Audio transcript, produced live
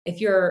If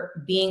you're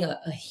being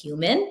a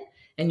human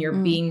and you're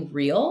being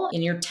real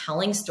and you're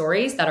telling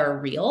stories that are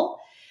real,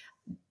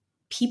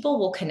 people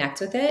will connect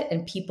with it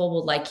and people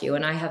will like you.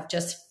 And I have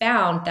just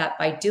found that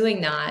by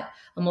doing that,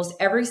 almost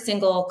every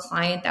single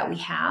client that we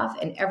have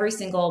and every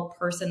single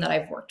person that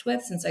I've worked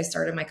with since I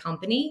started my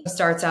company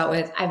starts out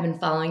with, I've been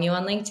following you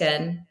on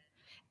LinkedIn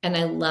and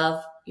I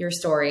love your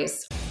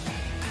stories.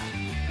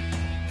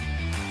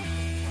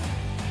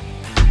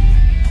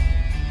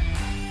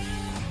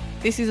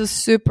 This is a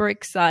super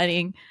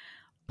exciting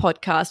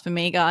podcast for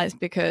me, guys,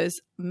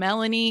 because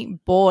Melanie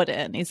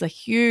Borden is a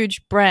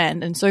huge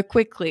brand and so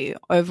quickly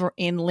over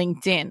in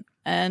LinkedIn.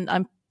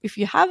 And if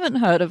you haven't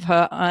heard of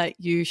her,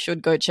 you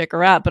should go check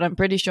her out. But I'm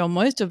pretty sure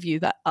most of you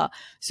that are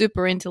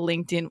super into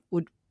LinkedIn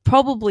would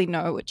probably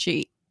know what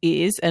she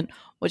is and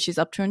what she's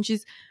up to. And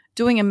she's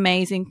doing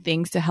amazing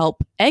things to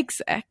help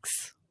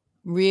execs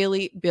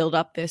really build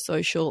up their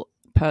social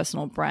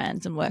personal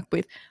brands and work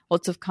with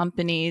lots of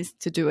companies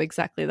to do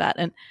exactly that.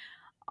 And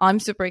I'm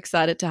super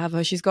excited to have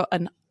her. She's got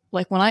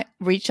when I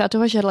reached out to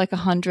her, she had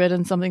 100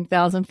 and something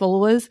thousand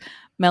followers.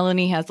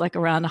 Melanie has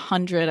around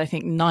 100, I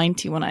think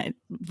 90 when I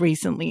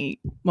recently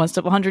must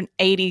have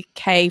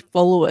 180K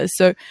followers.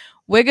 So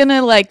we're going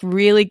to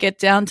really get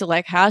down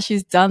to how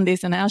she's done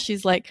this and how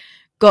she's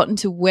gotten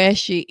to where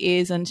she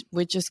is. And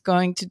we're just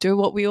going to do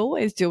what we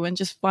always do and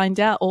just find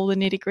out all the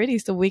nitty gritty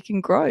so we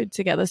can grow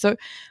together. So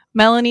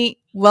Melanie,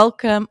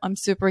 welcome. I'm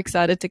super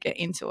excited to get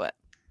into it.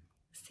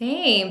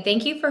 Same.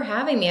 Thank you for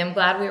having me. I'm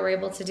glad we were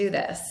able to do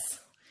this.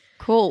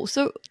 Cool.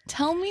 So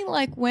tell me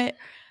where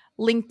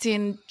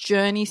LinkedIn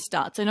journey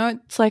starts. I know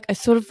it's I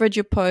sort of read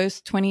your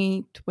post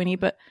 2020,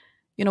 but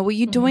were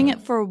you doing it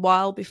for a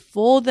while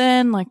before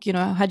then?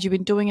 Had you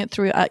been doing it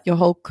throughout your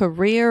whole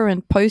career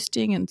and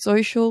posting and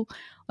social?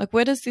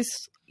 Where does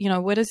this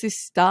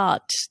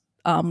start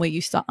where you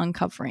start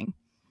uncovering?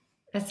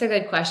 That's a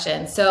good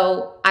question.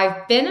 So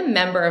I've been a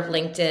member of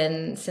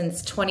LinkedIn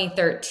since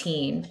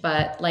 2013,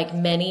 but like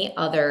many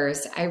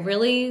others, I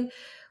really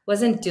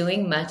wasn't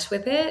doing much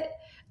with it.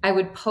 I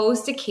would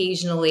post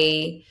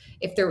occasionally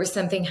if there was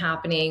something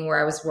happening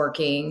where I was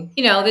working,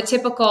 the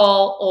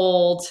typical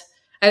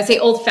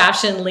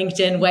old-fashioned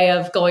LinkedIn way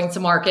of going to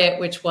market,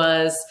 which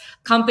was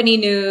company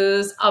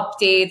news,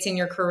 updates in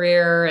your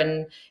career,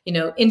 and,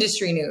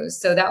 industry news.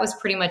 So that was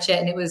pretty much it.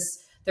 And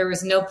there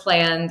was no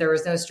plan, there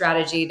was no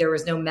strategy, there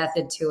was no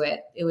method to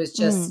it. It was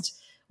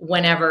just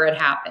whenever it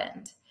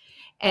happened.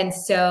 And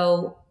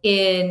so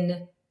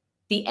in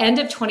the end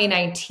of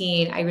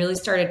 2019, I really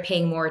started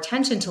paying more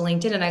attention to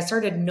LinkedIn, and I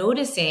started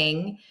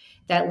noticing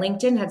that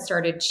LinkedIn had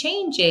started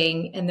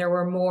changing and there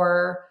were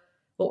more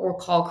what we'll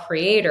call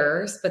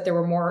creators, but there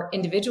were more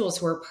individuals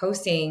who were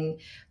posting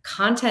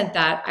content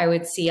that I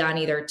would see on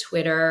either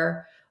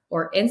Twitter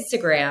or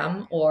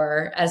Instagram,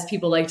 or as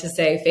people like to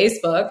say,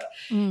 Facebook,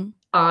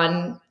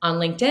 on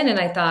LinkedIn. And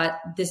I thought,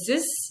 this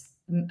is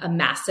a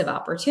massive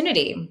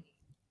opportunity.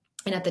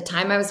 And at the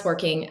time I was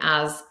working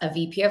as a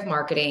VP of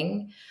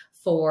marketing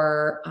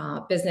for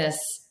business,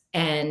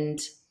 and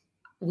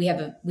we had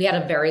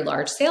a very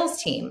large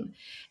sales team.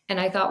 And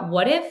I thought,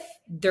 what if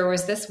there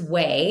was this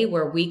way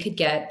where we could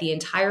get the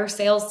entire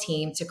sales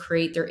team to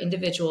create their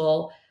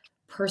individual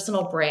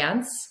personal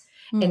brands,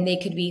 and they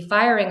could be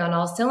firing on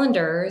all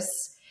cylinders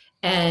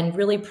and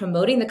really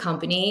promoting the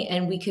company.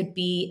 And we could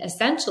be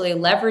essentially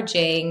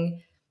leveraging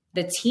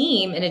the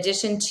team in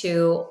addition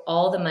to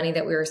all the money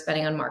that we were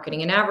spending on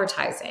marketing and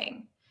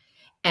advertising.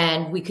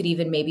 And we could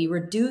even maybe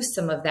reduce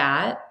some of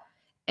that,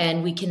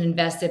 and we can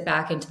invest it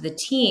back into the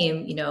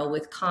team,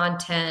 with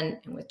content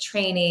and with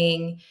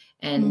training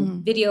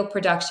and video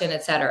production,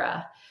 et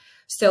cetera.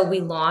 So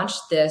we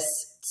launched this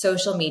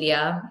social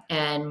media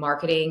and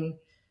marketing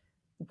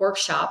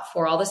workshop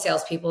for all the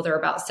salespeople. There were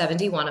about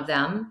 71 of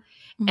them.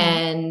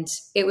 And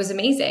it was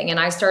amazing. And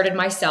I started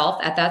myself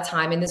at that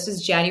time, and this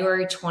was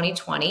January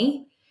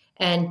 2020,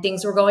 and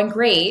things were going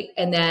great.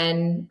 And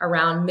then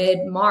around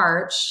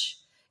mid-March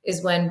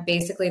is when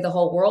basically the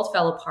whole world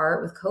fell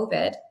apart with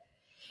COVID.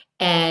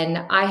 And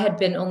I had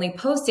been only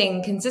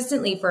posting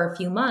consistently for a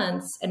few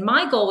months. And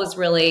my goal was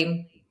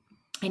really,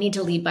 I need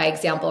to lead by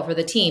example for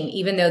the team.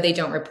 Even though they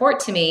don't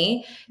report to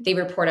me, they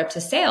report up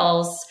to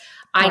sales.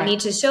 I need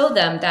to show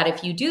them that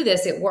if you do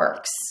this, it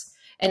works.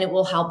 And it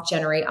will help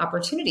generate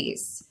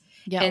opportunities.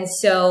 Yeah. And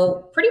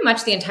so pretty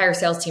much the entire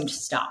sales team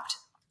just stopped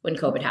when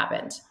COVID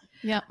happened.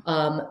 Yeah.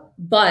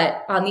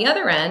 But on the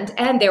other end,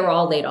 and they were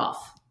all laid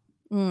off.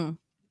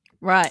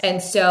 Right.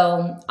 And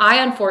so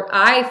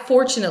I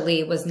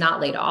fortunately was not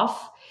laid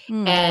off.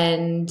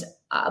 And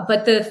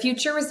but the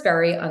future was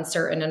very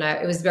uncertain, and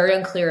it was very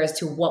unclear as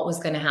to what was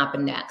going to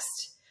happen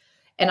next.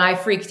 And I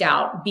freaked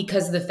out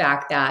because of the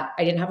fact that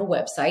I didn't have a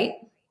website.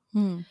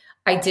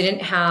 I didn't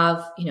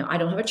have, I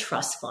don't have a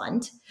trust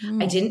fund.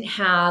 I didn't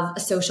have a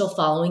social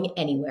following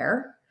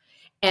anywhere.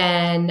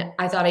 And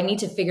I thought, I need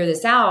to figure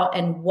this out,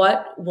 and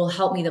what will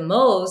help me the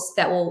most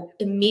that will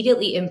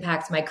immediately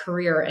impact my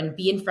career and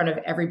be in front of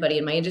everybody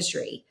in my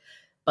industry,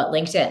 but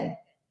LinkedIn.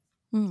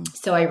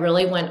 So I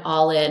really went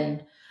all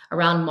in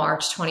around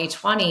March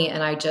 2020,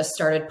 and I just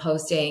started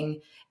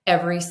posting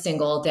every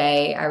single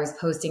day. I was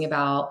posting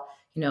about,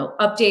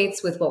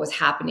 updates with what was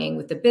happening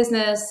with the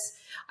business.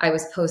 I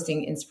was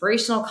posting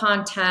inspirational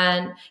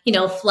content,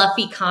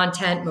 fluffy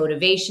content,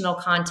 motivational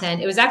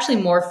content. It was actually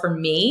more for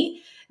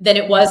me than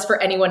it was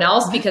for anyone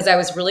else because I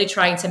was really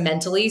trying to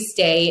mentally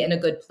stay in a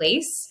good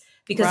place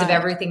because of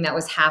everything that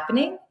was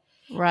happening.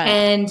 Right.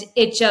 And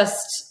it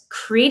just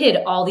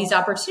created all these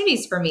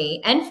opportunities for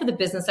me and for the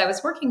business I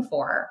was working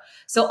for.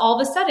 So all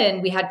of a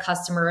sudden we had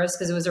customers,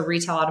 because it was a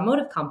retail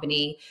automotive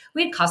company.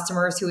 We had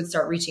customers who would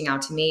start reaching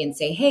out to me and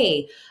say,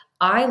 hey,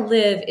 I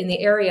live in the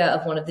area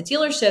of one of the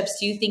dealerships.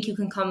 Do you think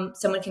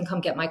someone can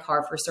come get my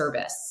car for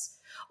service?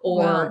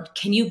 Or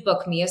can you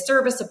book me a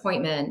service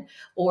appointment?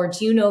 Or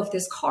do you know if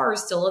this car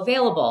is still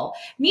available?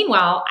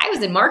 Meanwhile, I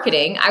was in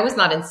marketing. I was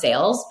not in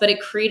sales, but it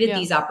created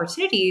these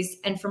opportunities.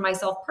 And for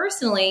myself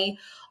personally,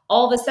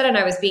 all of a sudden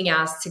I was being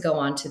asked to go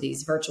on to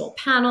these virtual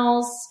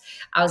panels.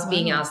 I was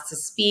being asked to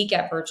speak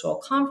at virtual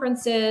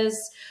conferences.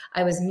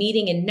 I was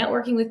meeting and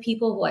networking with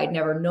people who I'd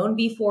never known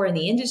before in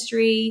the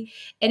industry.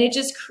 And it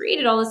just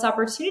created all this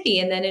opportunity.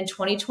 And then in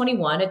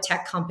 2021, a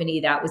tech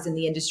company that was in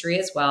the industry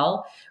as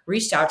well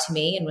reached out to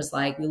me and was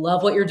like, we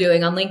love what you're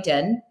doing on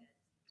LinkedIn.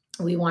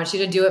 We want you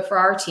to do it for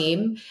our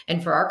team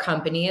and for our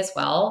company as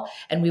well.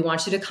 And we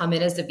want you to come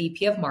in as the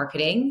VP of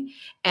marketing.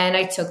 And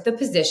I took the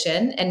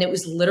position, and it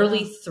was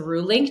literally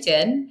through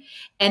LinkedIn.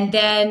 And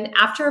then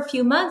after a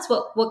few months,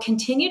 what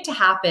continued to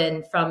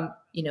happen from,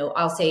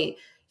 I'll say,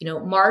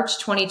 March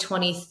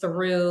 2020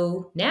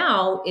 through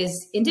now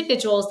is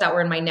individuals that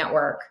were in my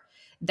network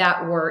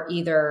that were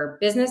either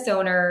business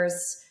owners,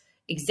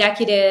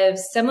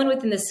 executives, someone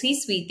within the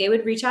C-suite. They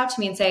would reach out to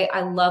me and say,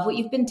 I love what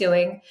you've been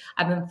doing.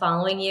 I've been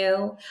following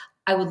you.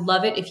 I would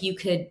love it if you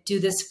could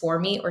do this for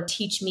me or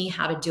teach me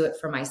how to do it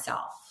for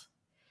myself.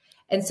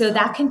 And so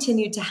that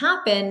continued to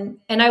happen.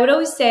 And I would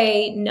always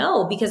say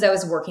no, because I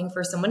was working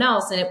for someone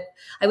else. And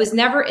I was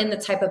never in the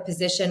type of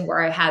position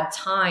where I had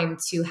time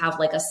to have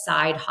like a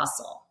side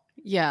hustle.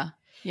 Yeah.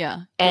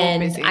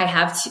 And I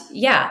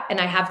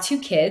have two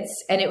kids,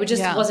 and it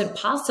just wasn't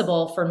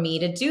possible for me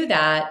to do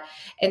that.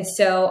 And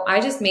so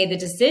I just made the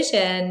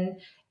decision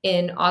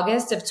in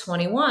August of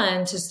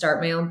 21 to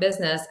start my own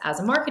business as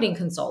a marketing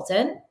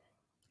consultant.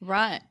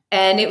 Right.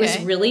 And it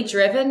was really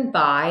driven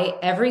by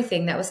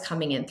everything that was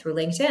coming in through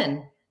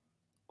LinkedIn.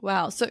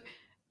 Wow. So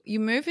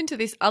you move into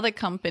this other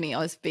company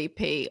as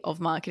VP of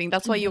marketing.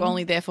 That's why you're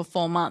only there for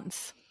 4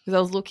 months. Because I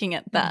was looking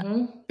at that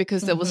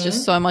because there was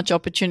just so much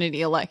opportunity.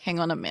 You're like, hang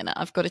on a minute,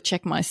 I've got to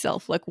check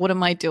myself. Like, what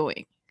am I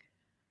doing?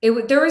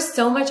 There was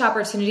so much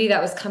opportunity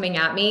that was coming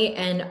at me.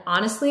 And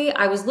honestly,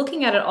 I was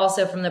looking at it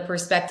also from the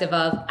perspective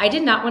of, I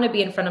did not want to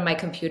be in front of my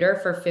computer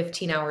for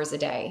 15 hours a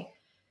day.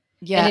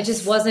 Yeah.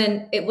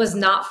 And it was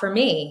not for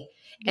me.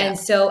 Yeah. And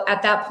so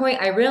at that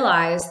point, I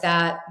realized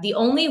that the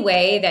only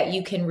way that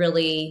you can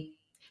really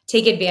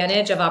take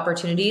advantage of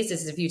opportunities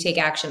is if you take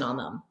action on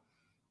them.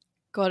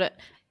 Got it.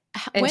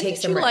 And take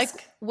some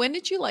risk. When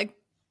did you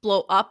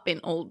blow up in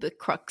all the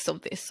crux of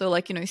this? So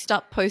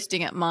start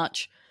posting at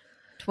March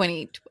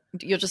 20,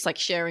 you're just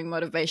sharing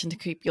motivation to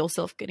keep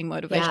yourself getting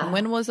motivation. Yeah.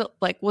 When was it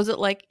was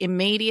it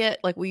immediate?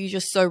 Were you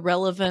just so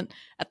relevant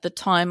at the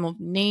time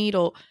of need,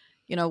 or,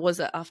 was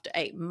it after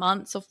 8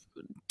 months of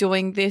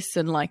doing this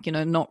and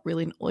not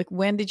really,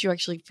 when did you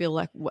actually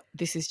feel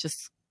this is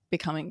just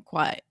becoming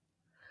quite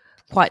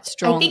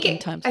strong?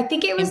 I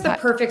think it was impact.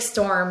 The perfect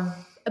storm.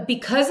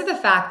 Because of the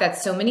fact that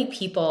so many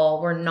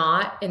people were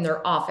not in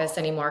their office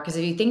anymore. Because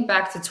if you think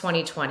back to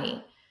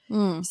 2020,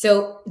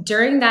 so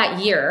during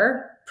that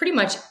year, pretty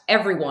much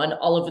everyone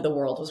all over the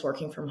world was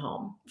working from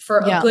home for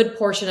a good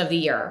portion of the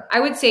year. I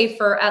would say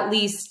for at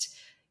least,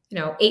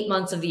 8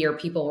 months of the year,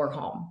 people were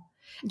home.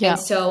 Yeah. And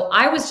so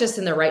I was just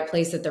in the right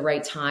place at the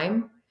right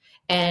time.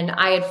 And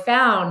I had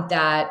found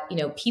that,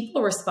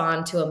 people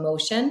respond to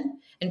emotion,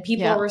 and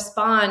people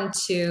respond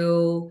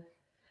to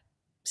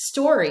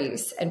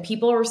stories, and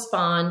people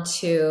respond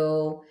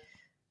to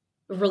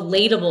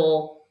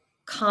relatable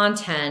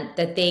content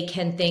that they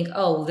can think,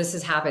 oh, this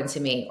has happened to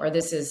me, or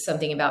this is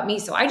something about me.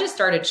 So I just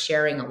started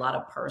sharing a lot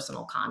of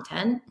personal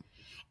content.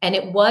 And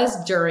it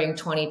was during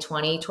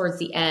 2020, towards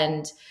the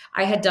end,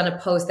 I had done a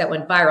post that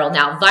went viral.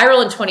 Now,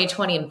 viral in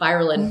 2020 and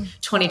viral in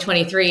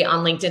 2023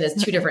 on LinkedIn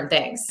is two different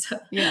things.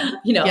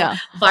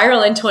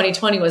 Viral in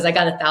 2020 was I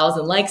got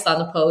 1,000 likes on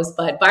the post,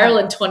 but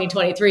viral in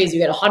 2023 is you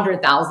get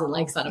 100,000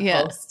 likes on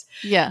a post.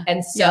 Yeah.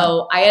 And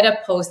so I had a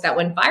post that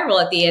went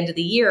viral at the end of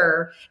the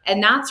year.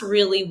 And that's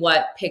really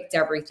what picked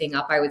everything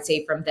up, I would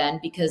say, from then,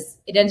 because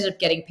it ended up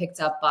getting picked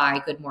up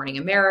by Good Morning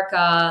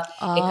America.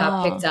 Oh. It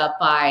got picked up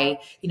by,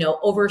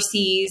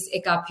 overseas.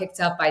 It got picked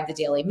up by the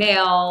Daily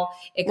Mail.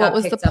 It got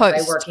picked up by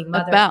Working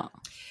Mother. About?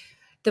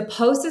 The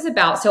post is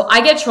about, so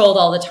I get trolled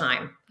all the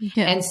time.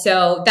 Yeah. And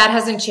so that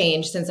hasn't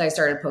changed since I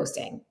started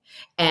posting.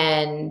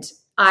 And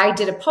I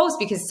did a post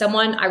because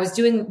I was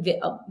doing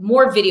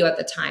more video at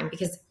the time,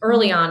 because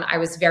early on I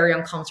was very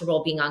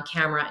uncomfortable being on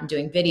camera and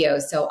doing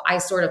videos. So I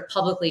sort of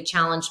publicly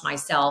challenged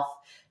myself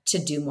to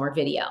do more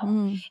video.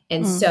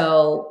 And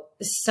so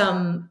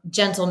some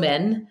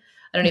gentleman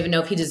I don't even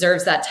know if he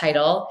deserves that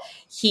title.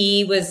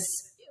 He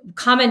was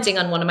commenting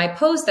on one of my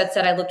posts that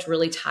said I looked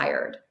really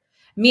tired.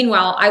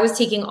 Meanwhile, I was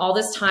taking all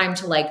this time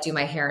to like do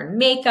my hair and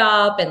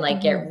makeup and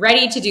like get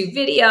ready to do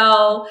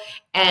video.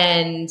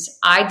 And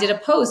I did a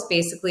post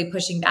basically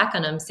pushing back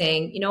on him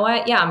saying, you know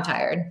what? Yeah, I'm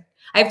tired.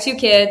 I have 2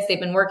 kids. They've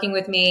been working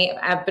with me.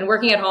 I've been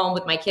working at home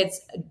with my kids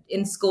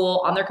in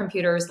school on their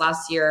computers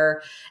last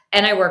year,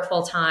 and I work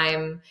full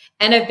time.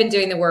 And I've been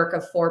doing the work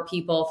of 4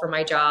 people for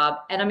my job,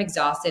 and I'm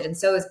exhausted. And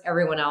so is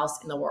everyone else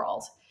in the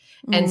world.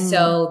 And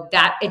so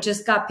that it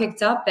just got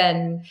picked up.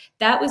 And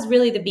that was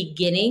really the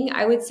beginning,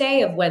 I would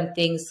say, of when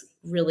things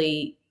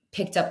really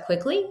picked up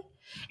quickly.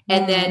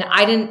 And then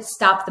I didn't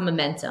stop the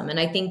momentum. And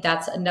I think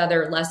that's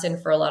another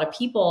lesson for a lot of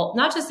people,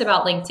 not just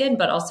about LinkedIn,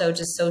 but also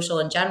just social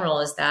in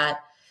general, is that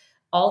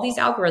all these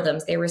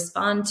algorithms, they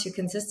respond to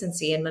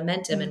consistency and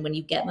momentum. And when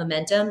you get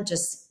momentum,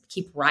 just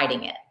keep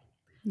riding it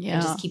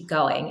and just keep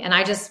going. And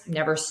I just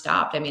never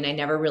stopped. I mean, I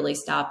never really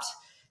stopped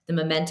the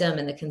momentum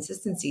and the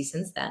consistency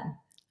since then.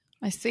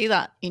 I see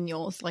that in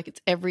yours. Like,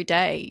 it's every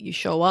day you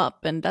show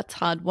up, and that's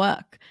hard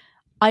work.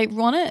 I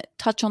want to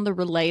touch on the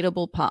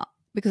relatable part,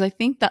 because I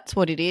think that's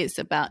what it is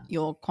about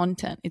your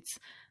content. It's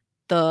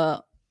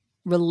the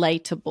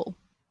relatable.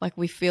 Like,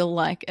 we feel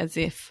like as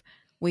if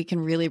we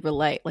can really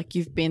relate. Like,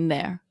 you've been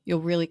there. You're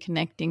really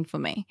connecting for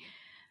me.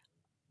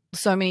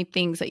 So many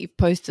things that you've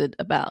posted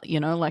about,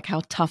 you know, like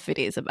how tough it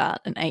is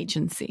about an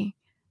agency,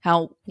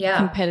 how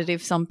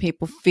competitive some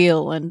people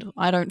feel. And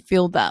I don't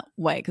feel that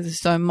way because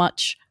there's so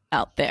much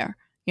out there,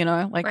 you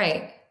know, like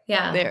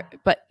there,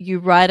 but you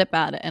write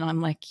about it and I'm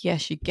like, yeah,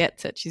 she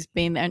gets it. She's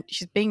been there and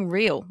she's being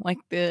real. Like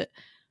the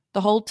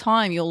whole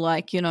time you're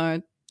like, you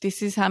know,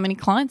 this is how many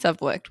clients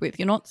I've worked with.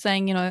 You're not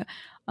saying, you know,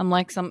 I'm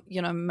like some,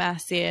 you know,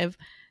 massive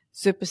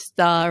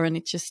superstar and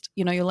it's just,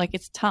 you know, you're like,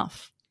 it's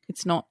tough.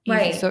 It's not easy.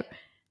 Right. So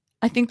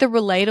I think the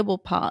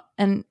relatable part.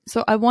 And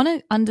so I want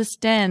to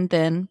understand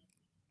then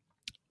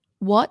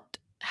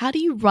how do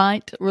you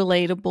write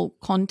relatable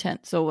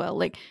content so well?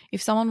 Like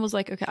if someone was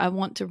like, okay, I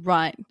want to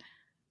write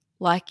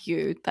like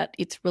you, that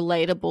it's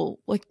relatable.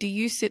 Like, do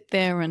you sit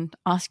there and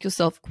ask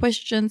yourself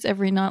questions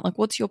every night? Like,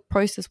 what's your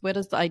process? Where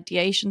does the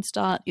ideation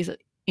start? Is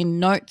it in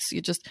notes?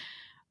 You're just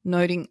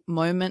noting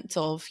moments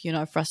of, you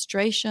know,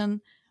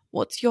 frustration.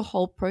 What's your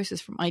whole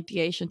process from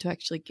ideation to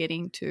actually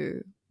getting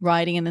to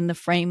writing and then the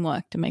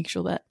framework to make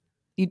sure that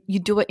you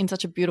do it in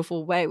such a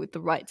beautiful way with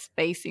the right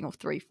spacing of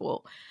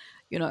 3-4?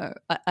 You know,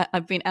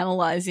 I've been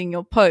analyzing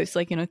your posts,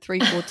 like, you know,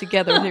 3-4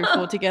 together,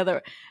 3-4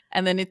 together.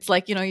 And then it's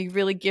like, you know, you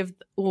really give,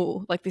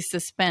 like this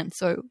suspense.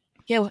 So,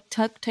 yeah,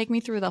 take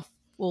me through the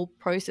full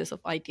process of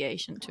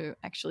ideation to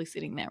actually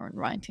sitting there and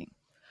writing.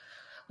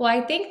 Well,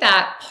 I think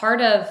that part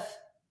of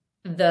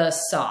the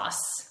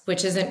sauce,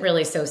 which isn't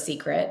really so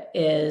secret,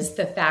 is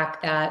the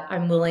fact that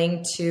I'm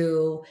willing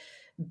to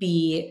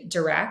be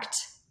direct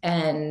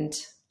and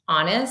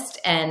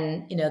honest.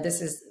 And, you know,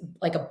 this is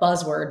like a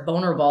buzzword,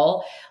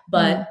 vulnerable,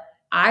 but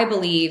I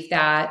believe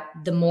that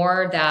the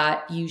more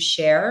that you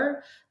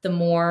share, the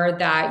more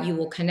that you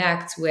will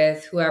connect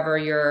with whoever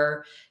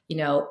your, you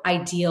know,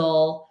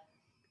 ideal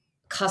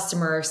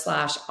customer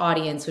 /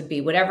 audience would be,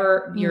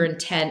 whatever your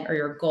intent or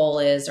your goal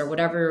is, or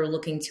whatever you're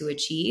looking to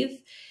achieve.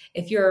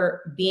 If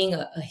you're being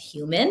a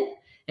human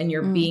and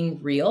you're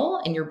being real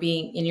and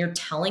you're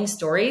telling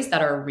stories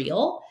that are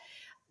real,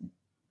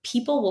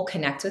 people will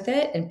connect with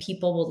it and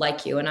people will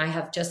like you. And I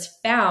have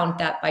just found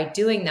that by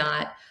doing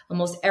that,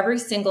 almost every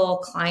single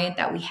client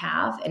that we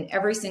have and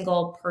every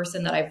single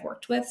person that I've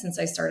worked with since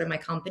I started my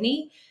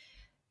company,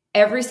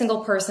 every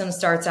single person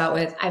starts out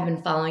with, I've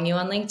been following you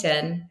on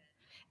LinkedIn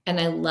and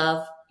I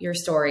love your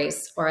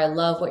stories, or I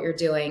love what you're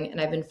doing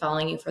and I've been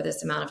following you for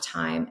this amount of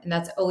time. And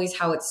that's always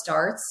how it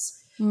starts.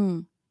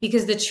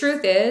 Because the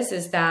truth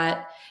is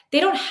that they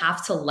don't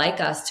have to like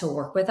us to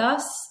work with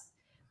us,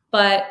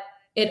 but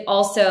it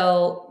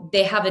also,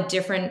 they have a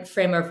different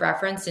frame of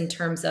reference in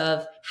terms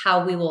of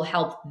how we will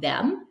help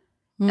them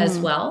as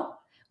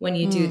well when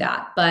you do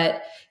that.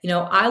 But, you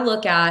know, I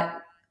look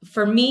at,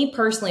 for me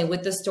personally,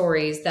 with the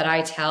stories that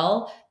I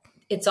tell,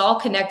 it's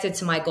all connected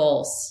to my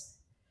goals.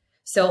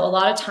 So a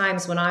lot of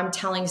times when I'm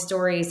telling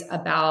stories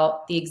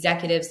about the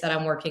executives that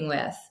I'm working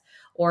with,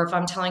 or if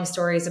I'm telling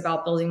stories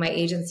about building my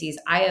agencies,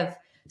 I have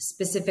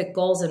specific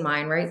goals in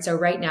mind, right? So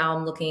right now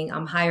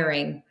I'm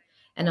hiring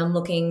and I'm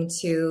looking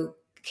to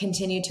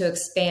continue to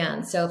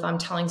expand. So if I'm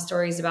telling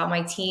stories about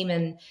my team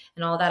and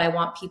all that, I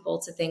want people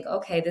to think,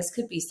 okay, this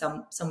could be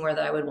somewhere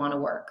that I would want to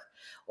work.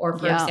 Or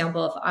for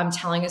example, if I'm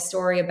telling a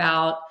story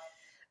about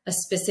a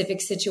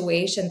specific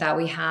situation that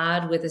we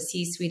had with a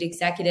C-suite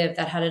executive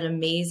that had an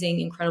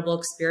amazing, incredible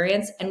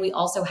experience, and we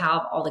also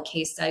have all the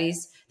case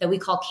studies that we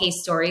call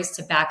case stories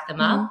to back them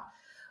up,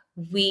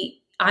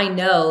 I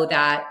know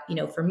that, you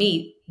know, for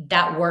me,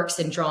 that works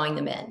in drawing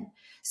them in.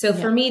 So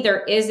for me,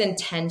 there is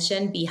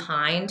intention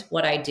behind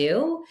what I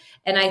do.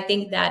 And I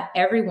think that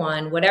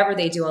everyone, whatever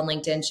they do on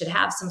LinkedIn, should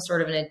have some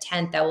sort of an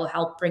intent that will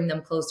help bring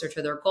them closer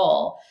to their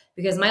goal.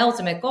 Because my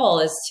ultimate goal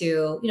is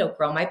to, you know,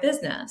 grow my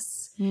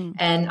business.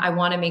 And I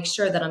want to make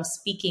sure that I'm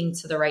speaking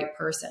to the right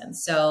person.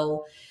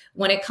 So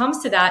when it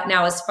comes to that,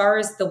 now, as far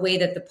as the way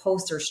that the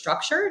posts are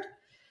structured,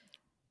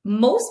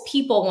 most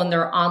people, when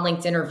they're on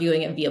LinkedIn, are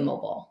viewing it via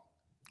mobile.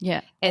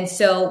 Yeah. And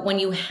so when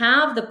you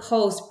have the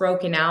post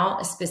broken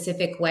out a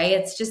specific way,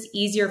 it's just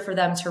easier for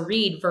them to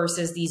read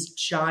versus these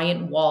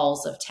giant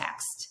walls of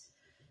text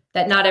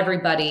that not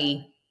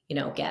everybody,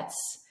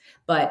 gets.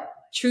 But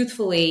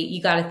truthfully,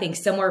 you got to think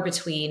somewhere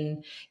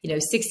between,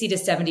 60 to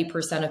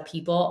 70% of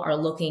people are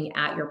looking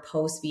at your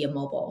post via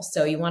mobile.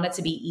 So you want it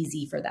to be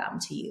easy for them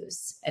to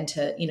use and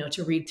to,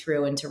 to read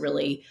through and to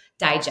really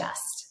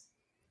digest.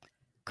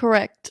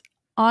 Correct.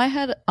 I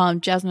had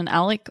Jasmine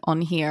Alec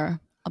on here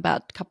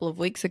about a couple of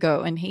weeks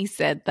ago, and he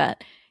said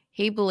that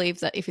he believes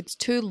that if it's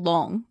too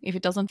long, if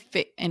it doesn't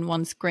fit in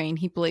one screen,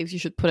 he believes you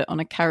should put it on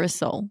a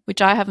carousel,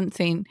 which I haven't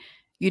seen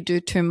you do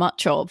too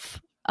much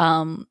of.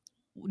 When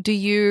do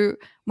you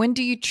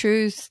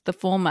choose the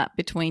format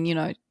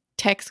between,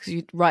 text, because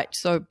you write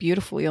so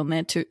beautifully on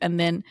there too, and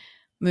then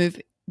move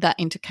that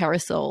into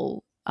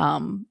carousel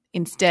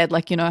instead?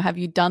 Have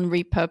you done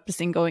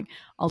repurposing, going,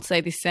 I'll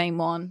say the same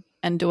one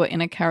and do it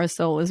in a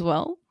carousel as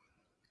well?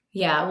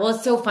 Yeah, well,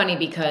 it's so funny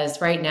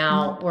because right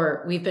now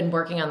we've been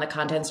working on the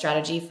content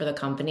strategy for the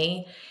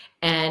company,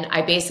 and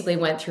I basically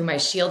went through my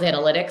Shield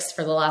analytics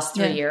for the last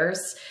 3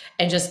 years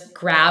and just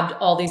grabbed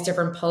all these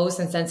different posts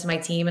and sent to my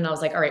team, and I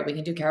was like, all right, we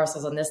can do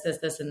carousels on this,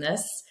 and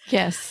this.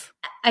 Yes.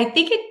 I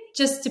think it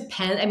just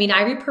depends. I mean,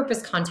 I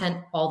repurpose content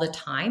all the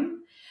time,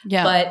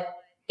 but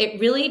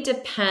it really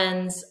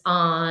depends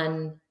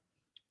on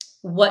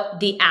what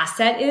the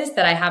asset is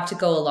that I have to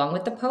go along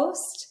with the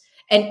post.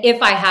 And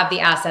if I have the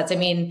assets, I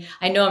mean,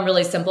 I know I'm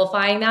really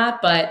simplifying that,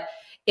 but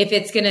if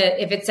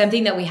it's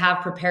something that we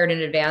have prepared in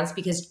advance,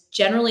 because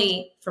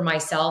generally for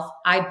myself,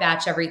 I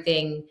batch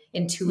everything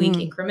in 2-week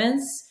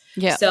increments.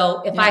 Yeah.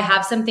 So if I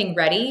have something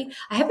ready,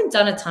 I haven't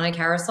done a ton of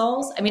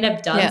carousels. I mean,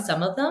 I've done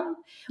some of them,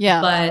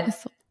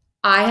 but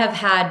I have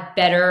had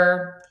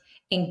better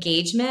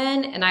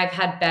engagement and I've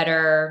had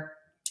better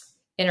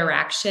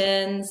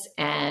interactions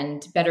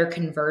and better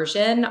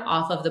conversion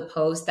off of the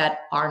posts that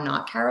are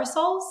not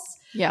carousels.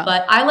 Yeah.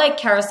 But I like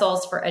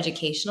carousels for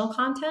educational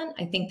content.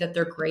 I think that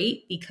they're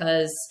great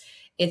because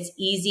it's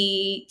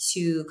easy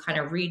to kind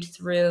of read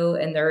through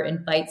and they're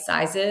in bite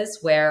sizes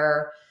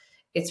where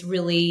it's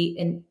really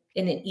in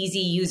an easy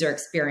user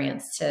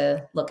experience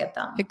to look at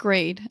them.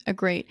 Agreed.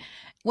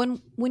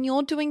 When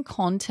you're doing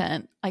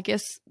content, I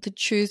guess to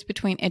choose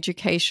between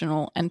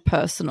educational and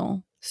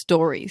personal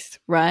stories,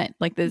 right?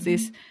 Like there's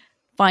this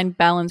fine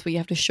balance where you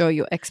have to show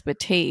your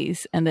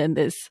expertise, and then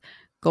there's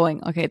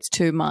going, okay, it's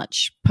too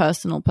much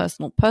personal,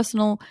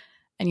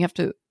 and you have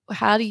to,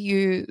 how do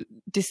you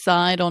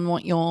decide on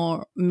what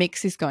your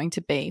mix is going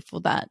to be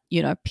for that,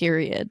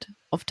 period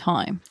of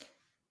time?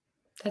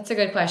 That's a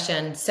good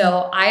question.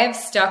 So I have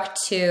stuck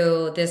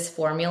to this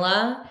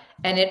formula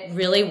and it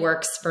really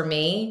works for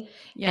me,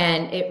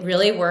 and it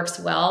really works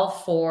well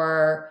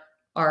for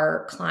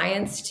our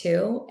clients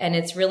too. And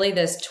it's really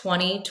this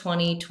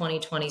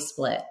 20-20-20-20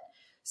 split.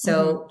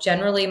 So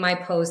generally my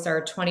posts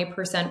are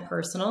 20%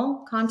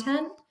 personal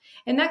content,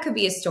 and that could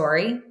be a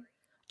story,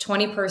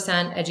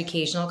 20%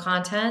 educational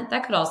content.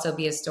 That could also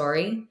be a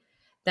story.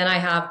 Then I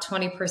have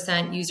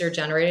 20% user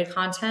generated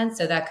content.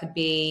 So that could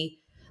be,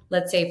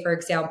 let's say, for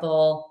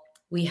example,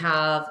 we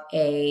have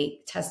a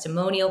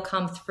testimonial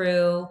come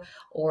through,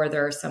 or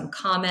there are some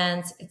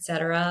comments,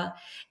 etc.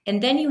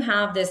 And then you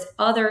have this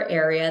other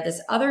area,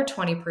 this other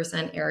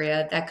 20%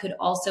 area that could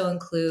also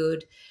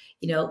include,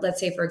 let's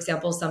say, for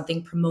example,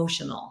 something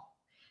promotional,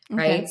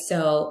 right?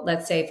 So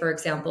let's say, for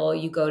example,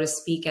 you go to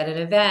speak at an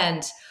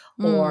event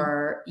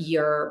or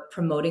you're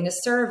promoting a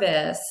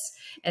service.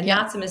 And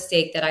that's a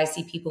mistake that I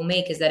see people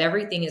make, is that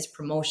everything is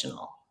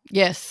promotional.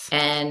 Yes.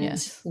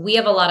 And we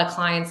have a lot of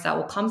clients that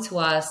will come to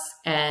us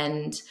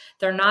and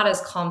they're not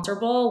as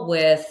comfortable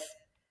with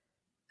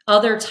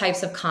other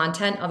types of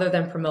content other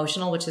than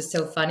promotional, which is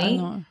so funny.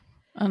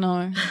 I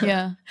know.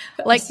 Yeah.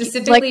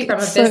 Specifically from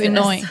a business. So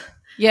annoying.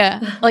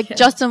 Yeah.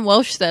 Justin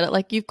Welsh said it,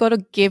 like, you've got to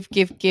give,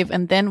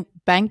 and then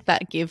bank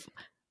that give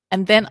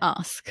and then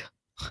ask.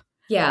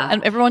 Yeah.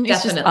 And everyone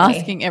is just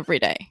asking every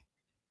day.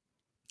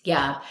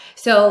 Yeah.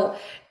 So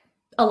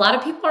a lot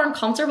of people aren't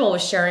comfortable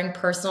with sharing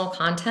personal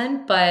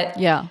content, but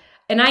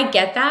and I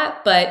get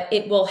that, but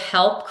it will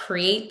help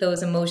create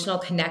those emotional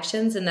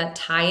connections and that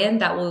tie-in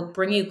that will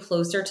bring you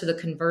closer to the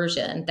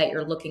conversion that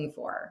you're looking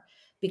for,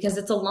 because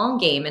it's a long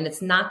game and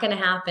it's not going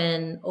to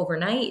happen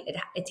overnight.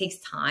 It takes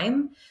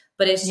time,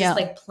 but it's just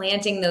like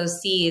planting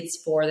those seeds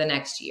for the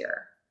next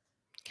year.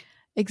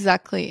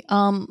 Exactly.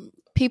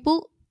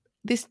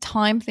 This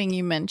time thing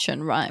you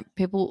mentioned, right?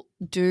 People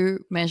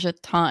do measure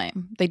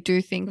time. They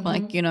do think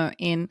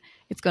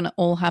it's going to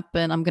all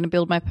happen. I'm going to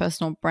build my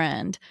personal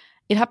brand.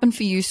 It happened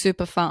for you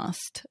super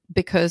fast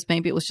because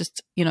maybe it was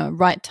just,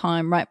 right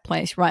time, right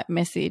place, right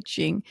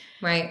messaging.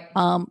 Right.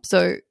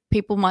 So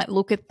people might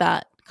look at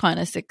that kind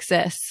of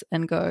success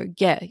and go,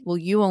 yeah, well,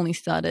 you only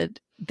started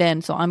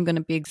then, so I'm going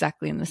to be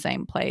exactly in the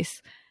same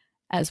place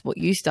as what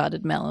you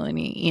started,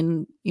 Melanie,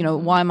 in,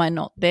 why am I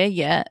not there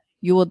yet?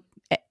 You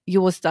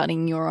were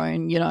starting your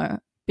own,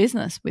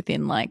 business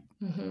within like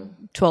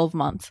Mm-hmm. 12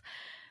 months.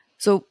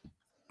 So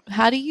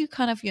how do you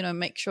kind of,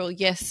 make sure,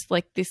 yes,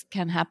 like this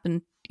can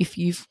happen if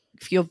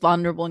you're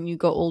vulnerable and you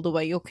go all the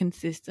way, you're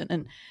consistent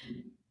and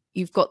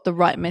you've got the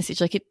right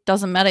message. Like it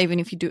doesn't matter even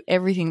if you do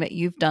everything that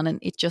you've done and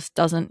it just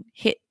doesn't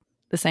hit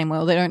the same way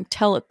or they don't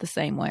tell it the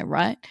same way,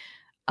 right?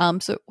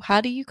 So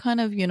how do you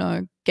kind of,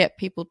 get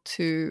people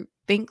to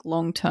think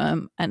long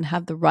term and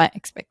have the right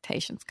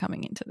expectations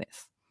coming into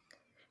this?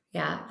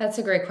 Yeah, that's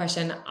a great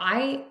question.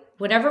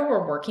 Whenever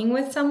we're working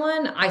with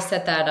someone, I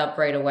set that up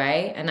right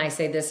away. And I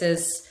say, this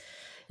is,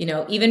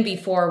 even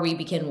before we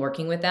begin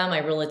working with them, I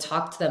really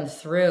talk to them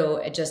through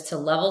it just to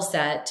level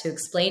set, to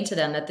explain to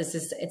them that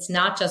it's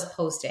not just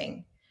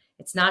posting.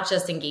 It's not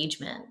just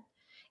engagement.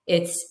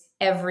 It's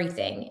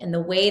everything. And the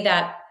way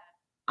that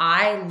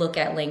I look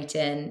at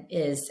LinkedIn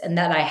and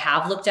that I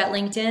have looked at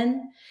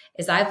LinkedIn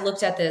is I've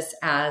looked at this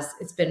as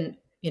it's been,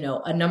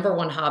 a number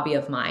one hobby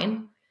of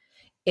mine.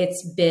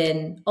 It's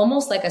been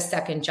almost like a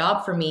second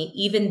job for me,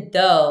 even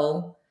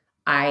though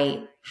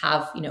I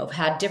have,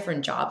 had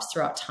different jobs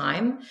throughout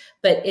time,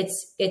 but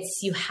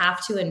you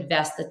have to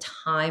invest the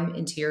time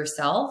into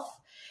yourself.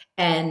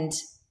 And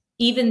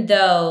even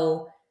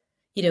though,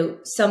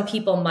 some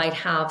people might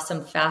have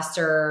some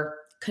faster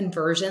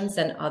conversions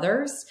than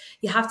others,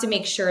 you have to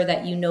make sure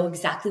that you know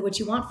exactly what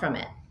you want from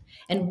it.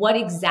 And what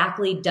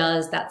exactly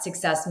does that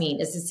success mean?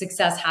 Is the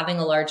success having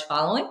a large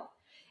following?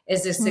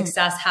 Is the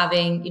success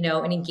having,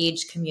 an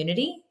engaged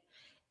community?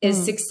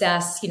 Is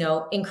success,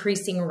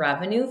 increasing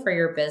revenue for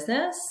your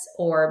business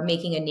or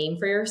making a name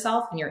for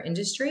yourself in your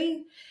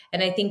industry?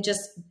 And I think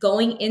just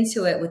going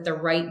into it with the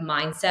right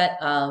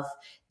mindset of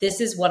this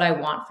is what I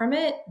want from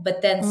it,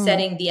 but then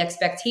setting the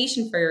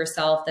expectation for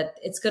yourself that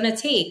it's going to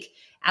take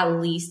at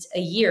least a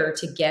year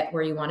to get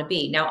where you want to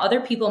be. Now,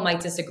 other people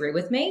might disagree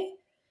with me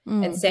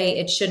and say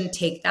it shouldn't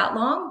take that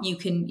long. You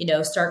can,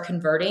 start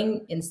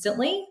converting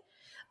instantly,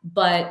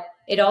 but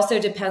it also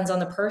depends on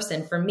the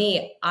person. For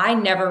me, I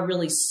never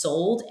really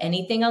sold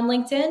anything on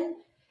LinkedIn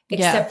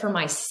except for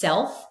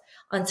myself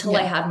until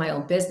I had my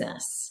own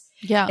business.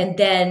 Yeah. And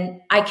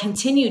then I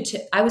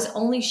was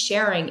only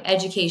sharing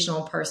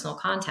educational and personal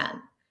content.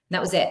 And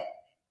that was it.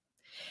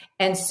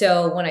 And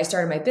so when I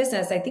started my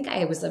business, I think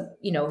I was,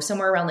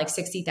 somewhere around like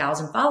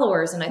 60,000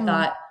 followers. And I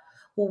thought,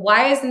 well,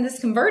 why isn't this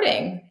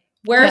converting?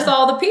 Where's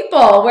all the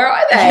people? Where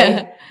are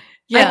they?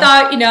 I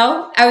thought,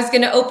 I was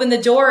going to open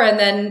the door and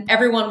then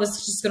everyone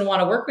was just going to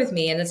want to work with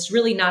me. And it's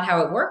really not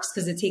how it works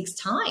because it takes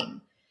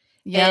time.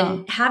 Yeah.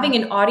 And having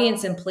an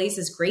audience in place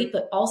is great,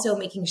 but also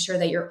making sure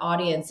that your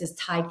audience is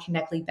tied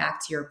connectly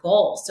back to your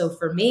goal. So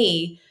for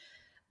me,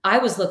 I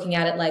was looking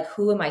at it like,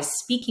 who am I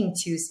speaking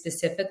to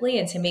specifically?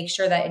 And to make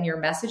sure that in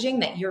your messaging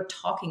that you're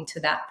talking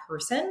to that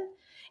person.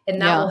 And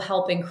that will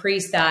help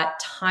increase that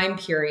time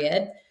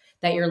period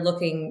that you're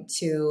looking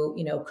to,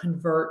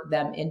 convert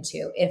them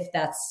into, if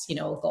that's, a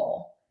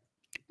goal.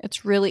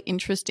 It's really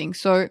interesting.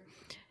 So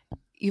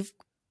you've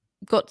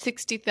got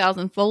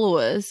 60,000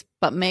 followers,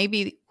 but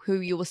maybe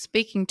who you were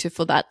speaking to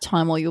for that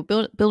time while you're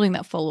building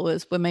that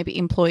followers were maybe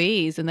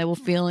employees and they were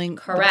feeling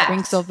the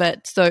drinks of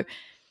it. So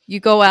you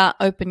go out,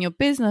 open your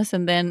business,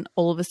 and then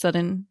all of a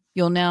sudden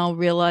you're now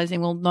realizing,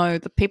 well, no,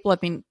 the people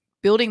I've been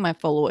building my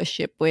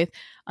followership with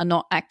are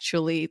not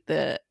actually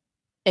the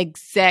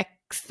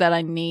execs that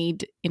I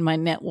need in my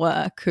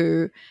network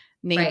who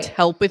need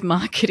help with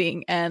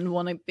marketing and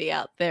want to be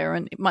out there,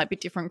 and it might be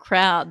different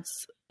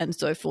crowds and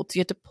so forth. So you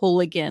have to pull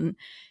again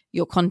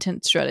your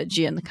content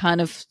strategy and kind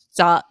of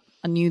start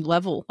a new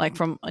level, like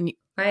from a new,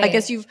 I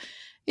guess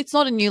it's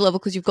not a new level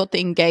because you've got the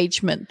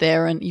engagement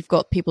there and you've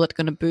got people that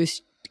are going to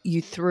boost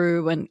you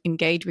through and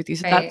engage with you.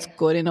 So that's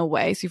good in a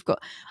way. So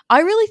I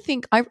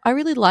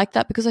really like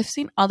that because I've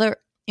seen other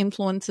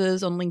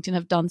influencers on LinkedIn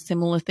have done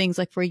similar things.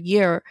 Like for a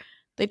year,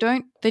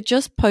 they're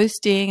just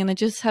posting and they're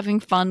just having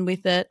fun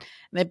with it.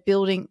 And they're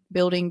building,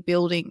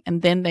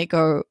 and then they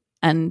go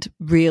and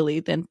really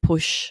then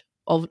push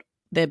of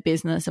their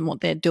business and what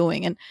they're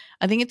doing. And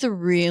I think it's a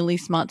really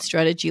smart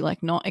strategy,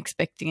 like not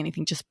expecting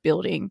anything, just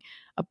building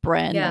a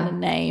brand and a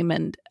name.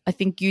 And I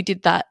think you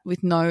did that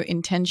with no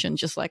intention,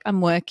 just like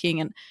I'm working.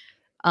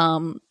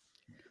 And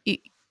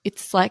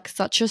it's like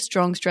such a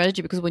strong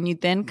strategy because when you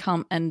then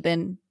come and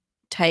then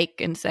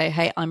take and say,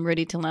 hey, I'm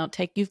ready to now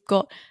take, you've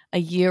got a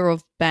year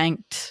of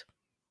banked,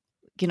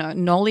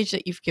 knowledge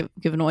that you've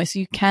given away. So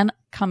you can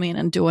come in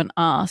and do an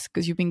ask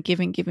because you've been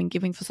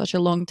giving for such a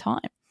long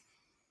time.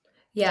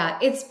 Yeah,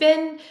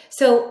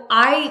 so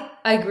I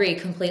agree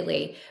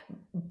completely.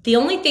 The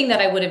only thing that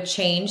I would have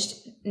changed,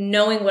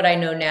 knowing what I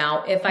know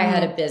now, if I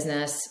had a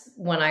business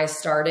when I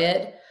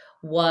started,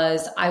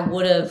 was I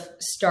would have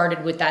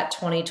started with that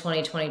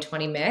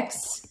 2020 mix.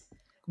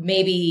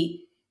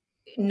 Maybe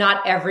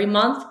not every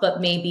month,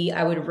 but maybe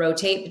I would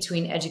rotate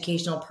between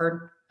educational,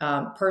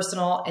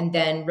 personal, and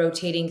then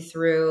rotating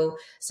through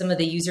some of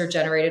the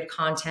user-generated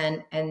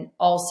content and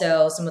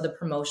also some of the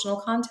promotional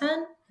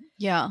content.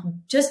 Yeah.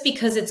 Just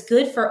because it's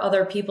good for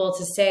other people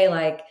to say,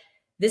 like,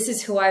 this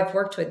is who I've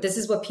worked with. This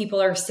is what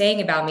people are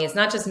saying about me. It's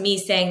not just me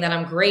saying that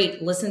I'm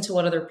great. Listen to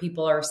what other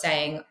people are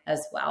saying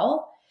as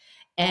well.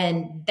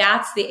 And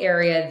that's the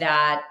area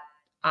that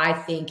I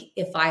think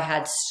if I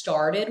had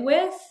started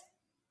with,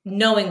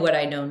 knowing what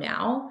I know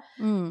now,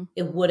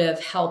 it would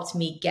have helped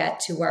me get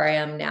to where I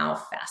am now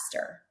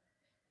faster.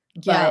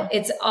 Yeah. But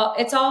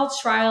it's all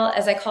trial,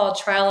 as I call it,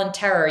 trial and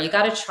terror. You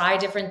got to try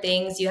different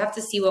things. You have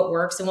to see what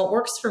works, and what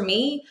works for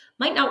me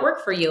might not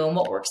work for you, and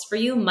what works for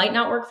you might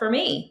not work for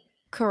me.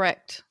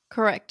 Correct.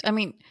 I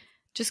mean,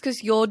 just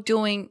because you're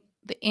doing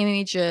the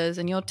images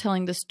and you're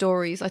telling the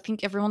stories, I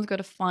think everyone's got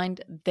to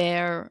find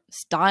their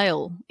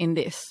style in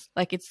this.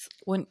 Like, it's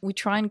when we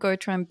try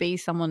and be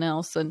someone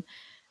else and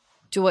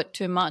do it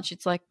too much,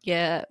 it's like,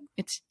 yeah,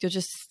 you're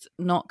just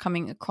not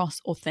coming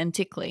across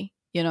authentically,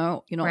 you're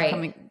not Right.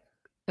 coming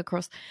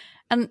across.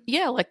 And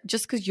yeah, like,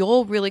 just because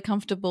you're really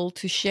comfortable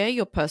to share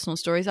your personal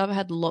stories, I've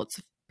had lots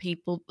of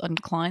people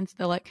and clients,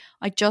 they're like,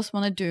 I just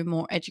want to do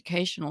more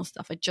educational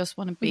stuff, I just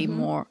want to be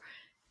more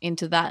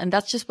into that, and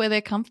that's just where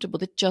they're comfortable.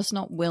 They're just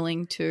not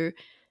willing to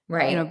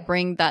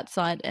bring that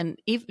side. And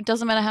if it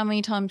doesn't matter how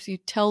many times you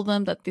tell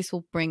them that this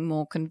will bring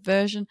more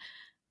conversion,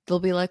 they'll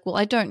be like, well,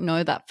 I don't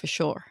know that for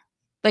sure.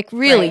 Like,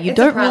 really, you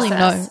don't really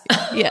know.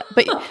 Yeah.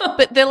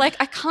 But they're like,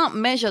 I can't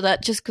measure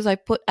that just because I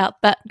put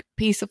out that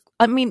piece of,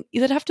 I mean,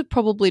 you'd have to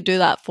probably do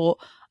that for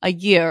a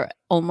year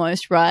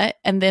almost, right?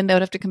 And then they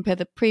would have to compare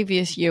the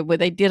previous year where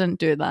they didn't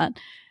do that.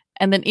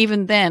 And then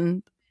even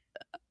then,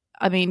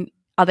 I mean,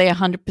 are they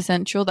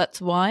 100% sure that's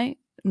why?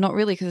 Not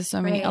really, because there's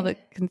so many other.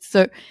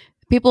 So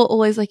people are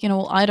always like,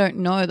 well, I don't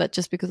know that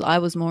just because I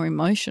was more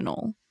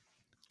emotional,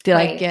 did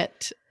I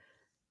get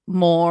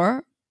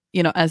more,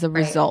 as a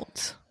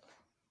result?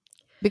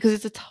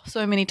 Because it's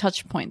so many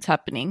touch points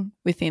happening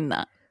within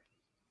that.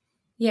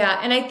 Yeah.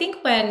 And I think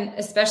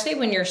especially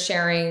when you're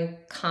sharing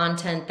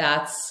content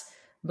that's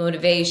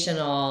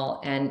motivational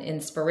and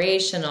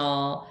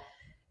inspirational,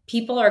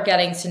 people are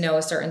getting to know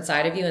a certain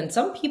side of you. And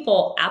some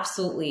people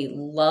absolutely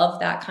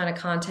love that kind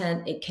of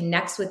content. It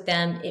connects with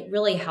them. It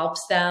really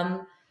helps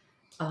them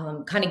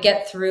kind of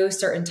get through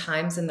certain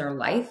times in their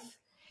life.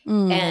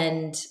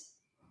 And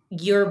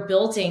you're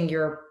building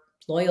your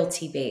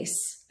loyalty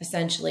base,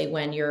 essentially,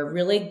 when you're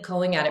really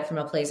going at it from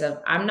a place of,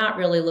 I'm not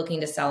really looking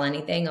to sell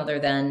anything other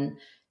than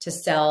to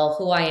sell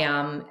who I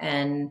am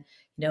and,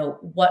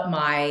 what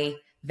my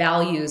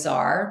values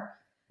are.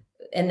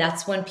 And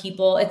that's when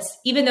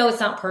even though it's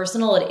not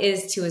personal, it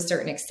is to a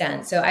certain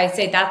extent. So I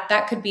say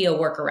that could be a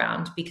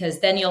workaround, because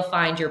then you'll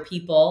find your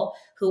people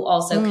who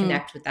also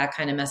connect with that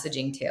kind of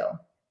messaging too.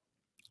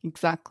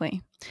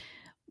 Exactly.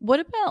 What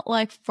about,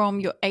 like, from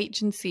your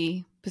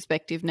agency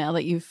perspective, now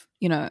that you've,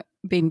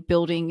 been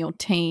building your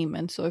team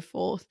and so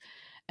forth,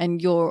 and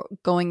you're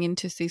going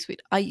into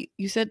C-suite,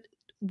 you said,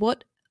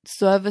 what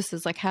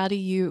services, like, how do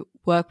you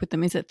work with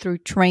them? Is it through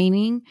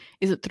training?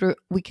 Is it through,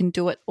 we can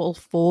do it all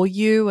for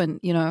you and,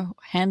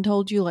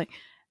 handhold you? Like,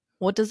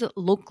 what does it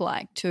look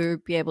like to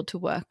be able to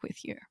work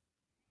with you?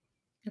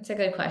 That's a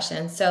good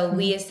question. So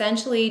we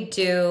essentially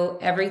do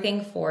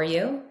everything for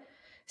you.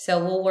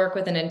 So we'll work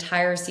with an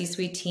entire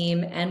C-suite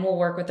team, and we'll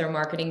work with their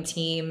marketing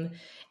team,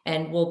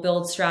 and we'll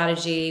build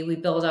strategy. We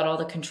build out all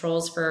the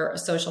controls for a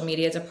social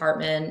media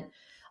department.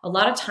 A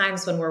lot of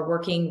times when we're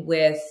working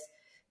with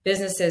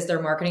businesses, their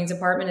marketing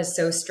department is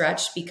so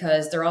stretched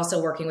because they're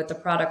also working with the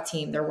product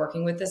team. They're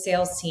working with the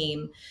sales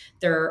team.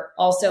 They're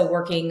also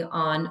working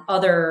on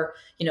other,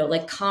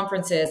 like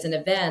conferences and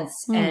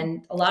events.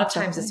 And a lot of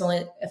times it's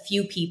only a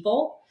few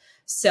people.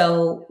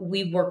 So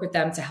we work with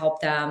them to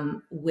help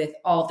them with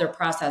all of their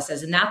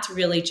processes. And that's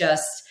really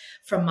just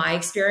from my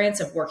experience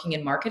of working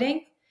in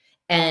marketing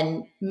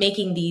and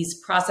making these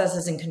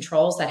processes and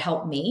controls that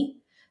help me.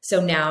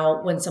 So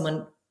now when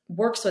someone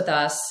works with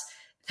us,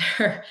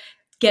 they're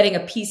getting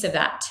a piece of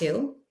that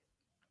too.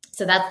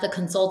 So that's the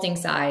consulting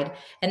side.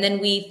 And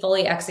then we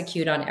fully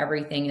execute on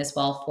everything as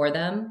well for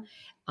them.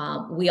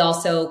 We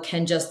also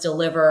can just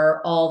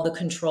deliver all the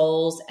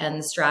controls and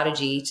the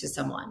strategy to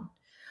someone.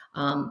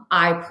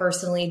 I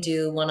personally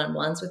do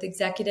one-on-ones with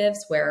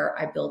executives where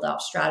I build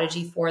out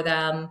strategy for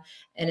them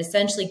and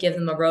essentially give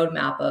them a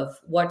roadmap of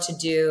what to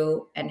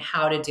do and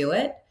how to do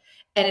it.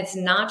 And it's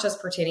not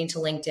just pertaining to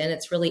LinkedIn.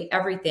 It's really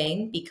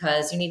everything,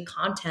 because you need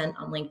content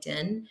on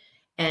LinkedIn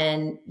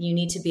and you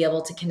need to be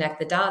able to connect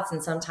the dots.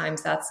 And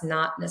sometimes that's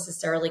not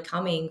necessarily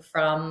coming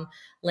from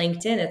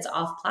LinkedIn. It's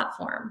off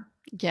platform.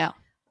 Yeah.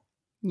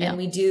 And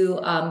we do,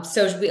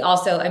 so we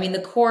also,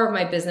 the core of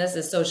my business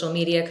is social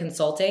media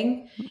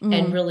consulting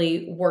and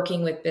really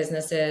working with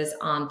businesses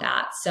on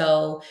that.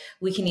 So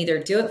we can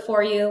either do it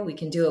for you, we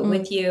can do it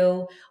with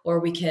you, or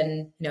we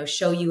can,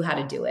 show you how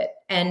to do it.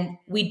 And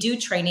we do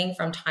training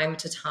from time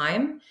to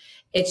time.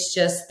 It's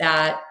just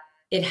that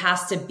it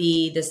has to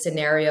be the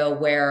scenario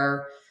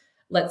where,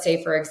 let's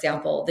say, for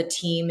example, the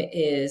team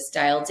is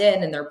dialed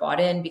in and they're bought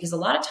in, because a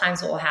lot of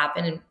times what will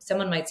happen, and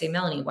someone might say,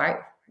 Melanie,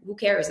 who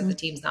cares if the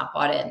team's not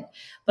bought in?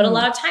 But a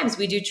lot of times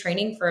we do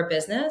training for a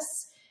business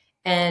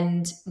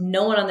and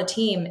no one on the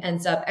team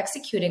ends up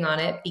executing on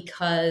it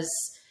because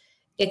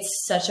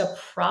it's such a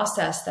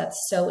process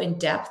that's so in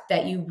depth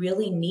that you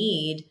really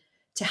need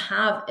to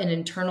have an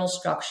internal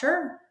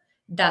structure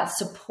that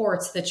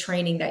supports the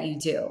training that you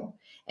do.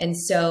 And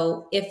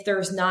so if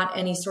there's not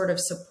any sort of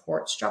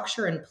support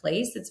structure in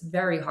place, it's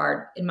very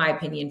hard, in my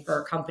opinion,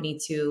 for a company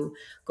to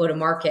go to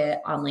market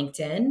on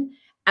LinkedIn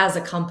as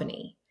a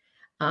company.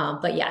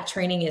 But yeah,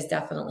 training is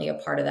definitely a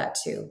part of that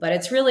too. But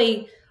it's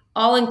really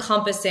all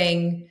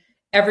encompassing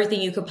everything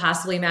you could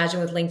possibly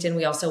imagine with LinkedIn.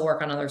 We also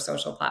work on other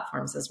social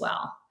platforms as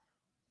well.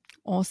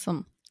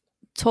 Awesome.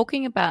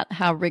 Talking about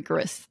how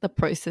rigorous the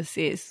process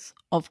is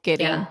of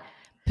getting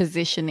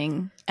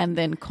positioning and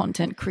then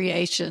content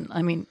creation.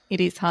 I mean, it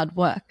is hard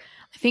work.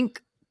 I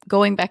think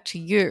going back to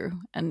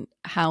you and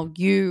how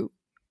you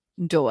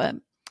do it,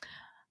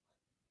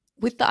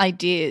 with the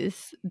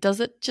ideas, does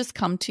it just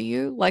come to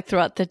you like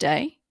throughout the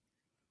day?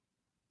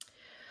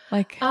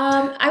 Like,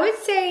 I would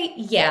say,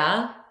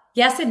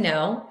 yes and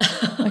no.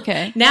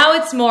 Okay. Now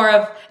it's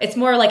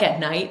more like at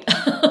night.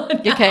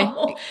 Okay.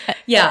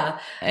 Yeah.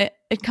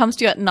 It comes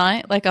to you at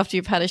night, like after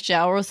you've had a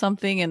shower or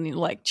something and you're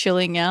like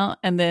chilling out,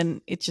 and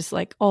then it's just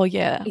like, oh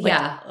yeah.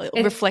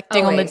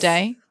 Reflecting on the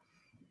day.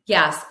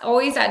 Yes,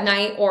 always at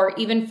night, or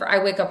even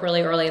I wake up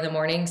really early in the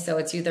morning. So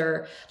it's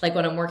either like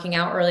when I'm working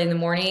out early in the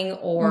morning,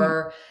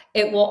 or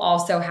it will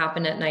also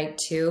happen at night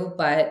too.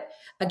 But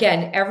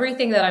again,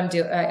 everything that I'm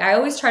doing, I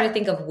always try to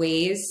think of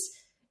ways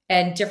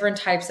and different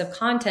types of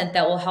content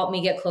that will help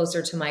me get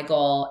closer to my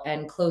goal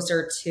and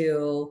closer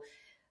to,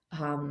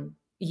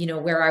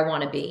 where I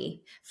want to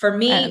be. For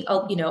me,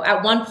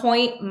 at one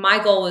point,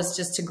 my goal was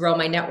just to grow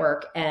my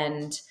network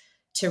and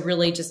to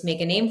really just make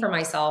a name for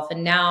myself.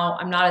 And now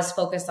I'm not as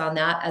focused on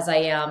that as I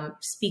am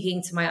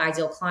speaking to my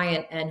ideal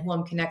client and who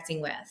I'm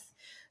connecting with.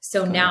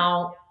 So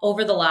now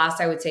over the last,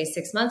 I would say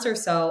 6 months or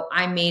so,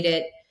 I made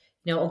it,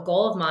 a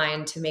goal of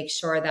mine to make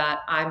sure that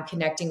I'm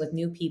connecting with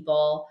new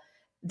people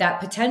that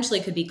potentially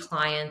could be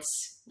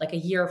clients like a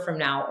year from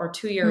now or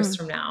 2 years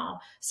from now.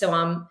 So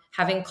I'm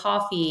having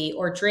coffee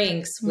or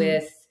drinks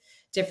with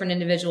different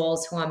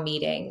individuals who I'm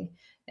meeting.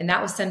 And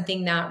that was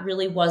something that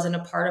really wasn't a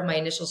part of my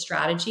initial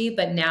strategy,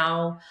 but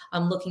now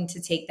I'm looking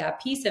to take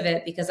that piece of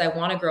it because I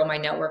want to grow my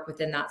network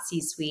within that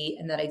C-suite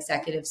and that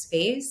executive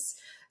space.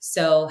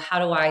 So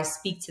how do I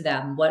speak to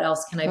them? What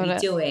else can I be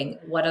doing?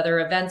 What other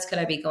events could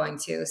I be going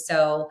to?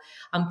 So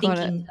I'm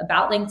thinking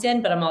about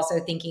LinkedIn, but I'm also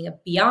thinking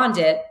beyond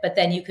it, but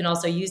then you can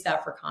also use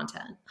that for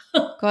content.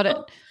 Got it.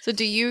 So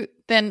do you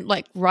then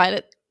like write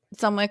it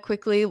somewhere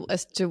quickly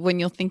as to when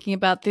you're thinking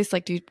about this?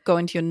 Like do you go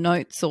into your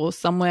notes or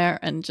somewhere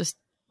and just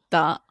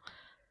start,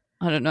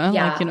 I don't know,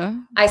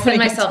 I send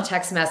myself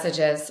text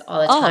messages all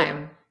the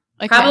time.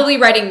 Okay. Probably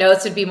writing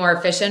notes would be more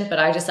efficient, but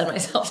I just send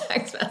myself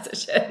text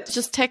messages.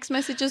 Just text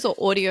messages or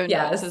audio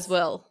notes as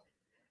well?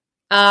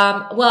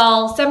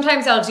 Well,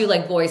 sometimes I'll do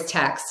like voice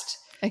text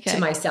to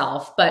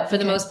myself, but for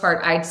the most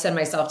part, I'd send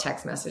myself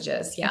text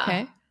messages. Yeah.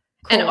 Okay.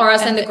 Cool. Or I'll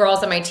send the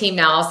girls on my team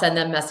now, I'll send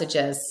them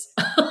messages.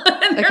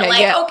 And they're we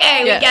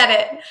get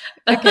it.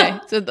 Okay.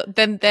 So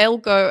then they'll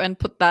go and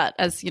put that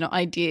as,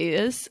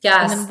 ideas.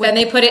 Yes. And then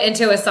they put it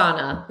into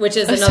Asana, which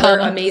is another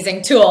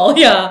amazing tool.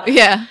 Yeah.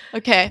 Yeah.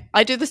 Okay.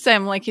 I do the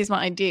same. Like, here's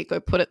my idea. Go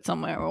put it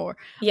somewhere, or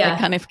I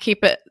kind of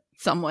keep it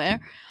somewhere.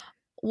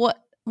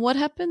 What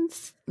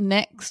happens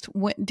next?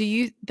 Do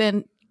you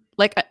then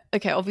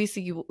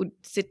obviously you would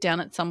sit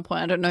down at some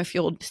point. I don't know if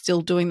you're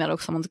still doing that or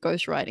someone's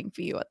ghostwriting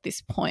for you at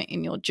this point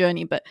in your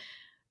journey, but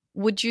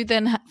would you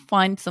then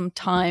find some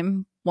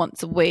time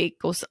once a week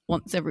or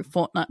once every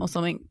fortnight or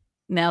something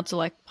now to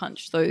like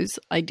punch those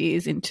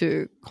ideas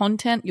into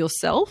content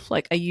yourself?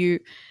 Like, have you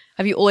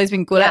always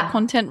been good at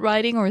content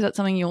writing, or is that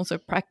something you also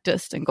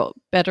practiced and got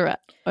better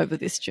at over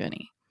this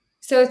journey?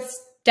 So it's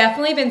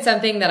definitely been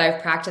something that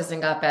I've practiced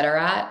and got better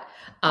at.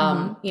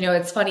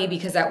 It's funny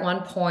because at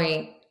one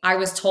point I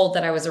was told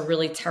that I was a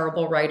really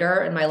terrible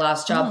writer. In my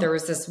last job, there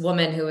was this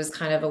woman who was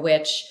kind of a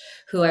witch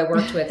who I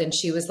worked with, and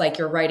she was like,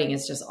 your writing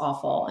is just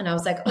awful. And I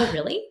was like, oh,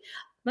 really?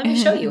 Let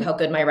me show you how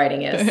good my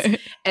writing is.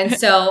 And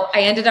so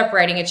I ended up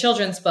writing a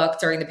children's book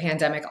during the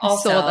pandemic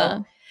also.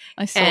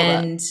 I saw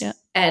that. Yeah.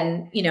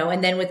 And,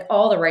 and then with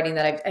all the writing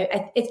that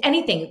it's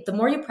anything, the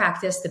more you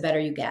practice, the better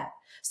you get.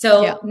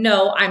 So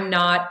no, I'm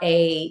not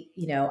I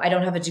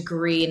don't have a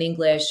degree in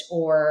English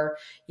or,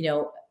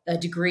 a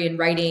degree in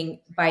writing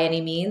by any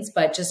means,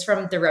 but just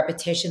from the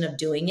repetition of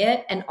doing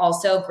it. And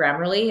also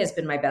Grammarly has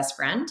been my best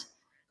friend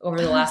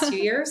over the last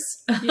few years.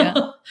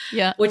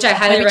 Yeah. Which I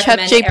highly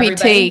recommend.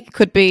 ChatGPT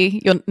could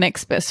be your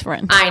next best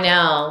friend. I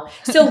know.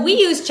 So we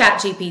use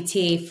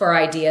ChatGPT for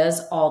ideas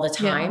all the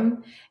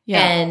time. Yeah.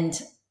 And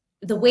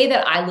the way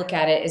that I look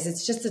at it is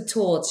it's just a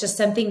tool. It's just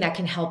something that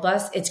can help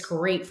us. It's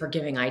great for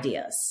giving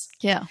ideas.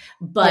 Yeah.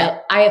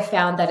 But I have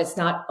found that it's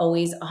not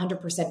always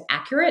 100%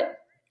 accurate.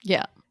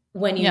 Yeah.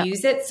 When you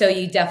use it. So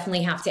you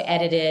definitely have to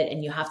edit it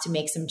and you have to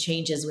make some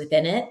changes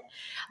within it.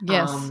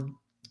 Yes.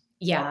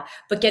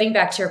 But getting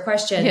back to your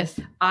question,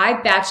 I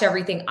batch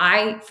everything.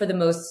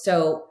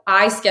 So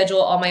I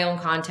schedule all my own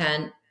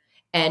content.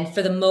 And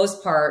for the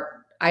most part,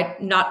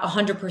 not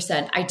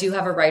 100%. I do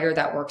have a writer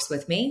that works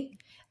with me.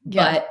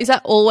 Yeah. But is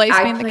that always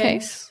been the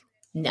case?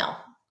 No.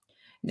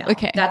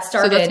 Okay. That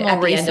started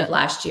at the end of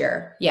last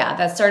year. Yeah.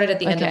 That started at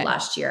the end of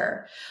last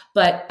year.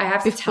 But I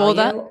have to tell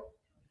you,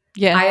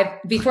 Yeah.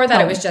 Before that,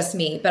 Tell it me. was just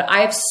me, but I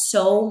have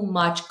so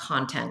much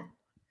content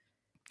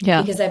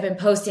Yeah. because I've been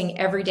posting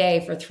every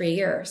day for 3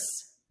 years,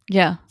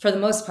 Yeah. for the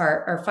most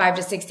part, or 5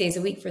 to 6 days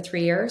a week for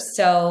 3 years.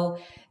 So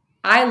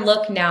I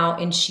look now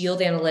in Shield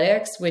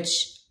Analytics, which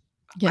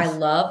I Yes.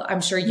 love. I'm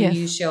sure you Yes.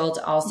 use Shield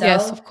Yes,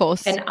 also. of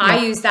course. And Yeah.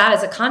 I use that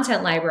as a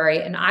content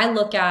library, and I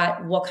look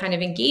at what kind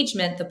of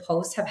engagement the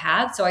posts have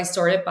had. So I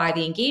sort it by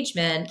the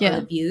engagement or Yeah.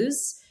 the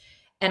views.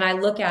 And I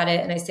look at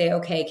it and I say,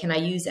 okay, can I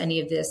use any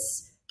of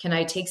this? Can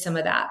I take some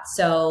of that?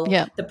 So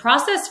Yeah. the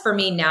process for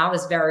me now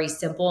is very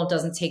simple. It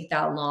doesn't take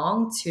that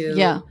long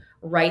Yeah. to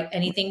write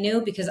anything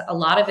new because a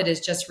lot of it is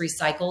just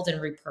recycled and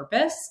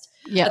repurposed.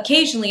 Yeah.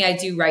 Occasionally I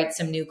do write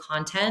some new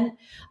content,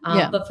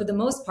 Yeah. but for the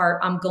most part,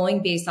 I'm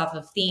going based off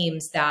of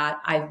themes that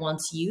I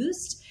once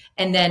used.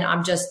 And then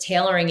I'm just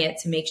tailoring it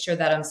to make sure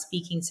that I'm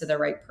speaking to the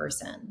right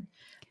person.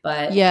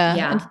 But Yeah.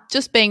 And yeah.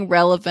 just being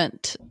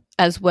relevant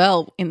as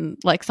well in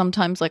like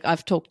sometimes like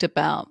I've talked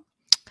about,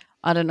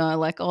 I don't know,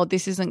 like, oh,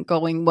 this isn't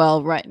going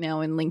well right now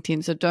in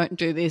LinkedIn, so don't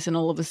do this. And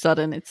all of a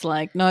sudden it's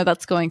like, no,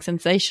 that's going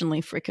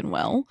sensationally freaking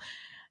well.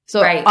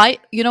 So Right.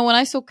 when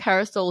I saw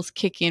carousels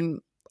kick in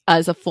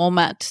as a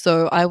format,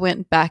 so I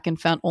went back and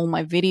found all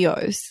my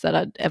videos that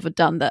I'd ever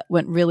done that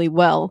went really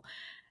well.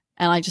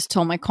 And I just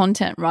told my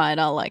content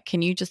writer, like,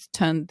 can you just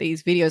turn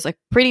these videos, like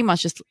pretty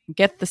much just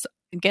get this,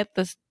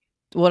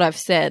 what I've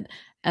said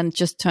and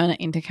just turn it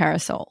into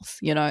carousels.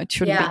 It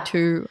shouldn't be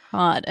too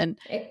hard. And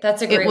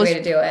That's a great way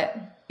to do it.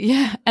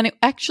 Yeah. And it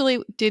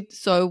actually did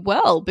so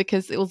well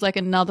because it was like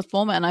another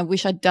format. And I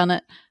wish I'd done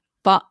it,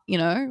 but,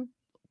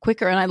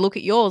 quicker. And I look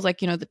at yours, like,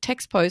 the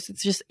text post,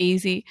 it's just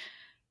easy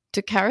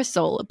to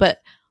carousel. But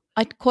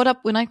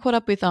when I caught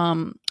up with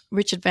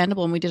Richard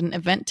Vanderbilt and we did an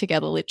event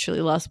together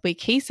literally last week,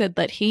 he said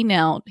that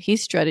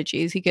his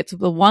strategy is he gets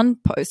the one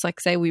post, like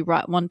say we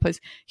write one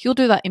post, he'll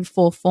do that in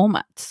 4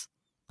 formats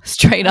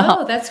straight up.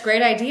 Oh, that's a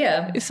great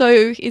idea.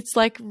 So it's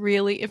like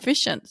really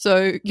efficient.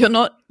 So you're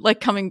not like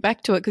coming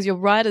back to it because your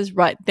writer's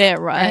right there,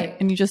 right?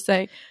 And you just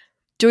say,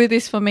 do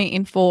this for me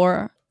in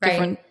 4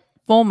 different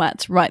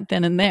formats right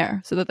then and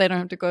there so that they don't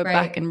have to go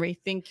back and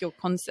rethink your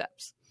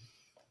concepts.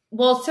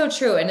 Well, it's so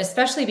true. And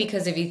especially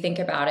because if you think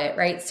about it,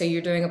 right? So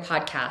you're doing a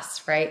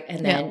podcast, right?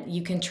 And then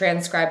you can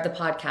transcribe the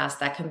podcast.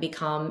 That can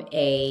become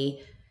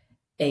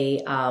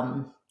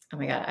oh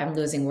my God, I'm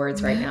losing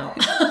words right now.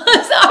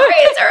 Sorry,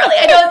 it's early.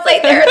 I know it's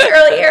late there. It's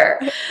early here.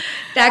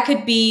 That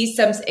could be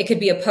it could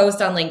be a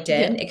post on LinkedIn.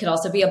 Yeah. It could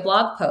also be a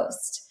blog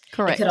post.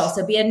 Correct. It could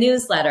also be a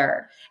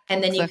newsletter.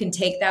 And then you can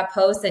take that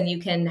post and you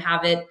can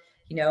have it,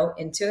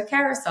 into a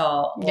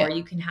carousel, or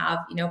you can have,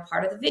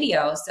 part of the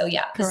video. So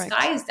the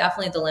sky is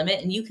definitely the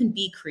limit, and you can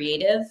be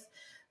creative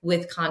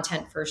with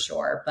content for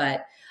sure.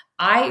 But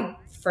I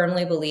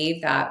firmly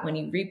believe that when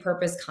you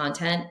repurpose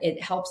content,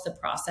 it helps the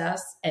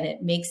process and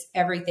it makes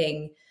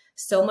everything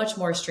so much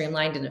more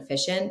streamlined and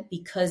efficient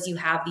because you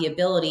have the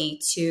ability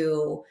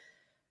to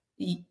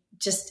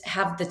just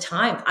have the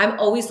time. I'm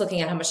always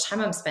looking at how much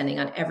time I'm spending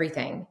on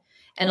everything.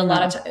 And a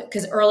lot of time,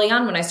 because early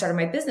on when I started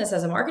my business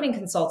as a marketing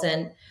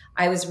consultant,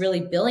 I was really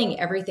billing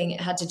everything it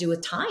had to do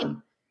with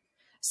time.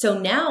 So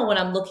now when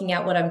I'm looking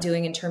at what I'm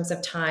doing in terms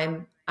of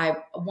time, I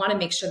want to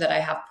make sure that I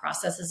have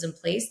processes in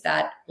place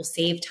that will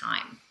save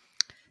time.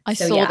 I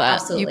saw that.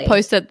 Absolutely. You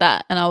posted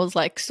that and I was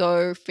like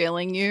so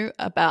feeling you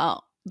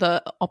about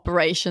the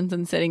operations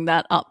and setting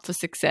that up for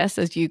success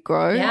as you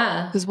grow.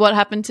 Yeah. Because what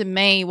happened to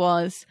me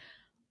was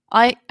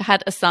I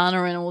had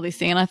Asana and all this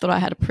thing and I thought I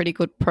had a pretty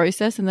good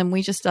process, and then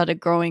we just started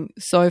growing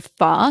so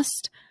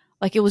fast.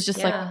 Like it was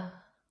just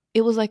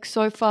it was like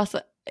so fast.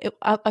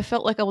 I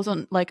felt like I was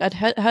on, like I'd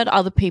heard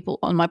other people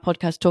on my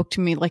podcast talk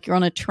to me like you're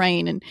on a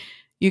train and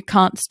you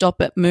can't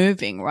stop it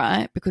moving,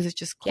 right? Because it's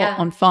just caught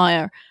on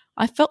fire.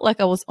 I felt like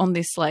I was on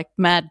this like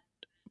mad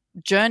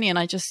journey and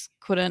I just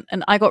couldn't,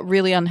 and I got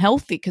really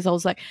unhealthy because I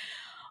was like,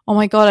 oh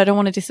my God, I don't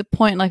want to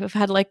disappoint. Like I've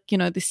had like,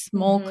 this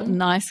small,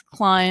 nice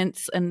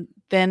clients, and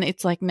then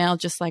it's like now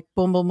just like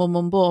boom, boom, boom,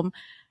 boom, boom.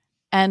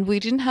 And we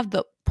didn't have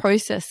the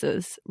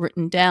processes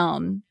written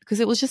down because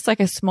it was just like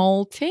a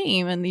small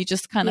team, and you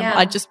just kind of,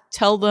 I just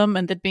tell them,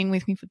 and they'd been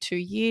with me for 2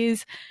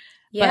 years.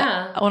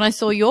 Yeah. But when I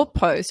saw your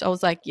post, I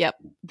was like, yep,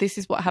 this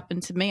is what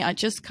happened to me. I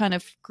just kind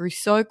of grew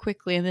so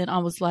quickly, and then I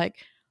was like,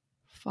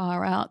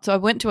 far out. So I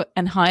went to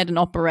and hired an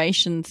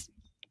operations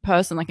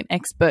person, like an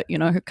expert,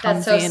 who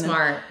comes in. That's so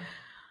smart. And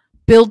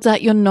builds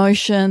out your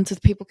Notion so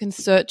people can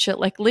search it.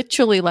 Like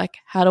literally, like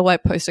how do I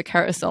post a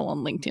carousel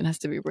on LinkedIn has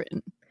to be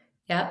written.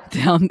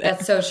 Down there.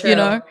 That's so true.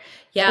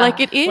 Yeah. Like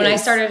it is. When I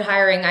started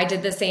hiring, I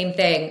did the same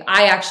thing.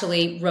 I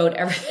actually wrote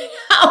everything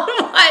out.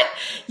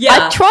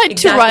 I tried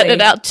to write it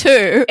out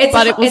too,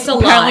 but it was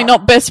apparently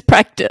not best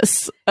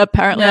practice.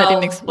 Apparently I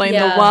didn't explain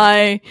the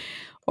why,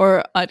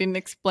 or I didn't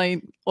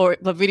explain, or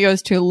the video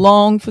is too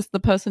long for the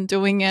person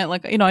doing it.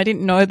 Like, I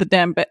didn't know the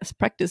damn best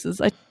practices.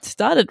 I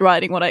started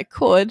writing what I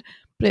could,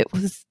 but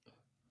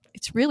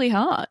it's really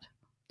hard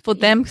for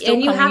them still.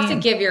 And you have to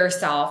give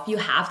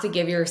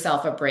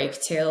yourself a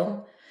break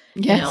too.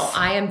 Yes.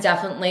 I am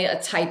definitely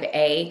a type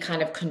A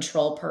kind of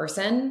control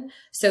person.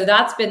 So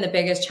that's been the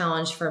biggest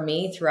challenge for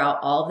me throughout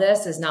all of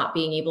this, is not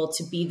being able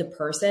to be the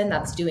person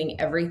that's doing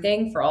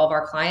everything for all of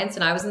our clients.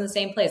 And I was in the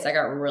same place. I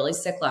got really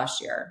sick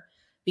last year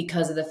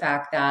because of the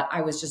fact that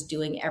I was just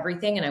doing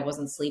everything and I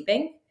wasn't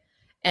sleeping.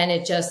 And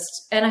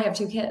and I have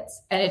 2 kids,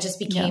 and it just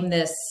became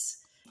this,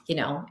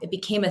 it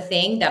became a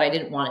thing that I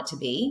didn't want it to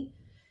be.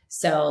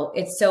 So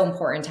it's so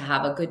important to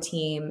have a good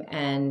team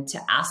and to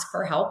ask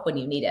for help when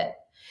you need it.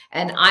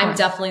 And I'm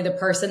definitely the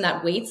person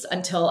that waits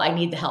until I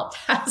need the help to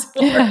ask for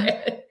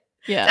it.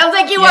 Yeah. Sounds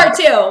like you are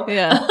too.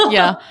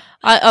 Yeah.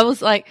 I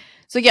was like,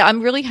 so yeah,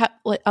 I'm really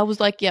I was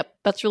like, yep,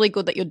 that's really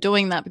good that you're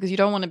doing that, because you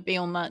don't want to be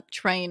on that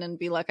train and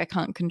be like, I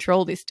can't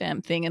control this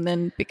damn thing, and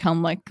then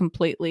become like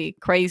completely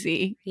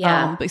crazy.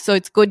 Yeah. But so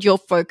it's good you're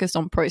focused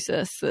on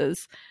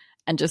processes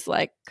and just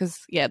like,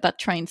 because that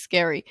train's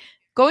scary.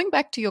 Going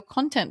back to your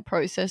content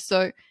process,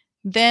 so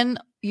then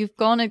you've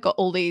gone and got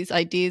all these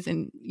ideas,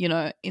 and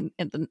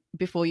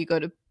before you go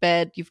to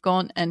bed, you've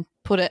gone and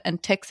put it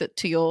and text it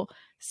to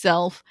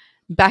yourself.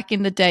 Back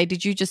in the day,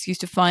 did you just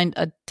used to find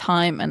a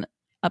time and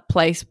a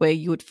place where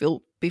you would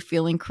be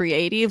feeling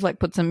creative, like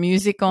put some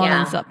music on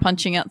and start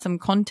punching out some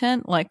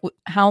content? Like,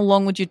 how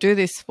long would you do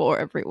this for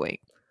every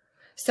week?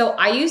 So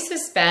I used to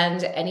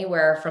spend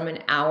anywhere from an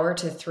hour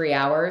to 3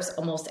 hours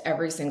almost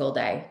every single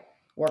day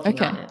working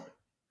on it.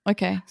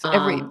 Okay. So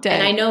every day.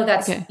 And I know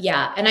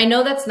and I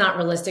know that's not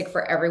realistic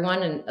for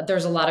everyone. And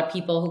there's a lot of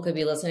people who could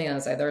be listening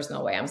and say, there's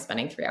no way I'm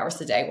spending 3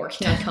 hours a day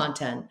working on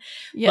content.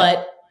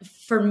 But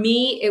for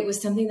me, it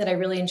was something that I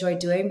really enjoyed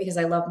doing because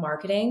I love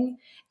marketing.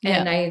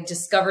 And I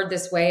discovered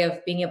this way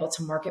of being able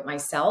to market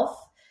myself.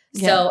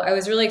 So I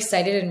was really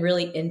excited and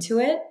really into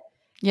it.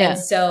 Yeah. And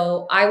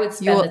so I would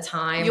spend the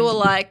time you were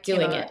like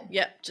doing it.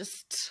 Yeah.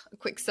 Just a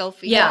quick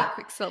selfie. Yeah.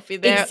 Quick selfie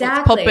there.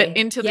 Exactly. Let's pop it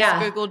into this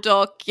Google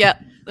Doc. Yeah.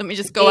 Let me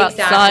just go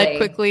outside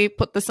quickly,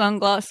 put the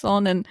sunglasses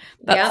on, and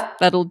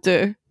that'll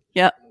do.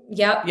 Yep.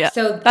 Yep.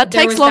 So that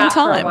takes long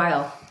time. For a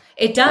while.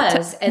 It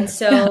does. And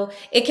so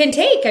it can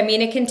take,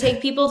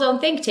 people don't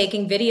think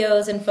taking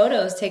videos and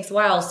photos takes a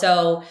while.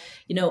 So,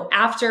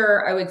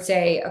 after I would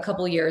say a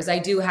couple of years, I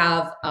do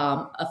have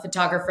a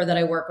photographer that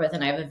I work with,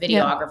 and I have a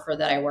videographer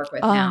that I work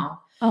with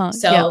now.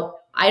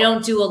 I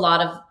don't do a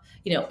lot of,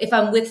 if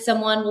I'm with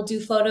someone, we'll do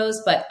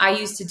photos, but I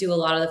used to do a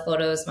lot of the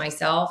photos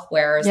myself,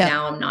 whereas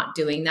now I'm not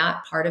doing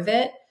that part of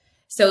it.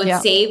 So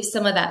it saves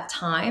some of that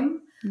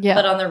time. Yeah.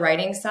 But on the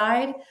writing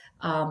side,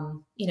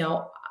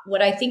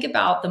 what I think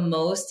about the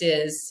most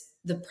is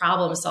the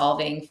problem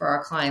solving for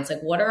our clients.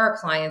 Like, what are our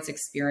clients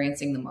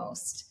experiencing the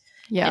most?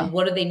 Yeah. And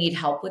what do they need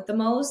help with the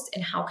most?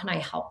 And how can I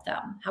help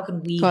them? How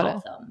can we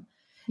help them?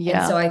 Yeah.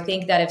 And so I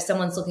think that if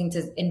someone's looking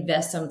to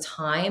invest some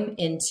time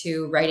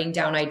into writing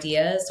down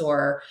ideas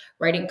or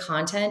writing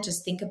content,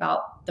 just think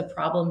about the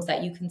problems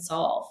that you can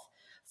solve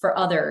for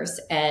others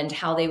and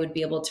how they would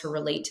be able to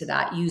relate to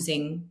that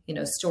using,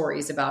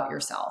 stories about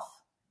yourself.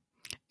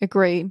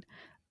 Agreed.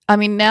 I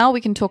mean, now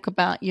we can talk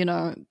about,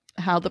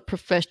 how the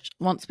profession,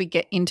 once we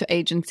get into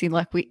agency,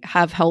 like we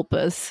have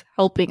helpers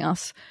helping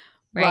us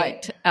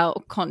write our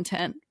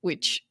content,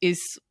 which is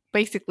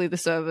basically the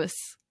service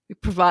we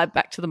provide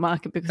back to the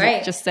market, because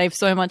it just saves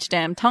so much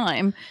damn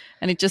time.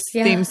 And it just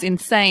seems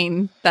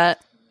insane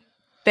that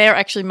they're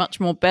actually much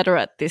more better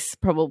at this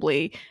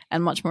probably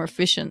and much more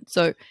efficient.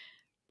 So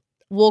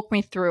walk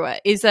me through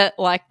it. Is it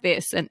like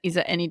this, and is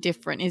it any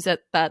different? Is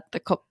it that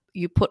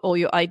you put all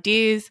your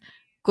ideas,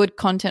 good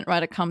content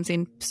writer comes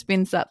in,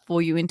 spins that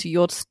for you into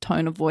your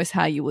tone of voice,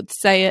 how you would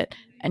say it,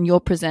 and you're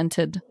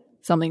presented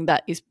something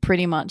that is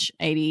pretty much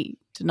 80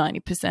 to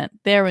 90%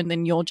 there, and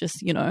then you're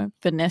just,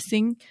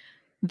 finessing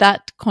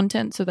that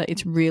content so that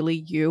it's really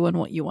you and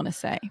what you want to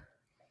say?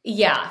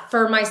 Yeah,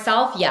 for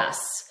myself,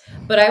 yes.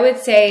 But I would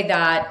say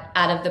that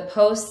out of the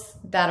posts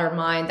that are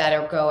mine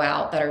that go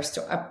out, that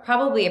are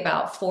probably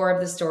about 4 of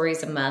the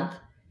stories a month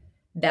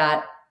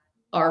that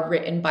are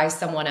written by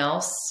someone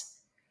else,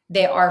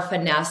 they are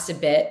finessed a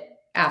bit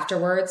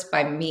afterwards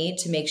by me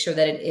to make sure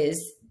that it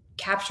is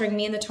capturing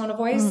me in the tone of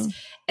voice.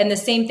 And the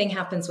same thing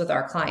happens with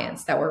our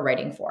clients that we're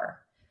writing for,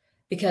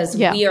 because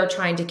we are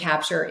trying to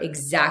capture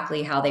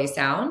exactly how they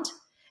sound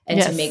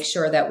and to make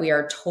sure that we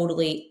are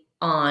totally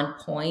on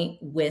point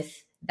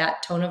with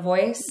that tone of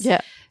voice.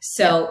 Yeah.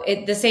 So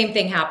the same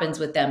thing happens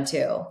with them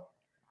too,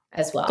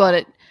 as well. Got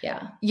it.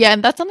 Yeah. Yeah.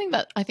 And that's something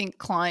that I think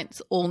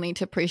clients all need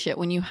to appreciate.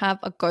 When you have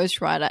a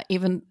ghostwriter,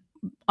 even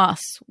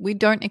us, we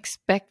don't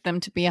expect them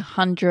to be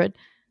 100%.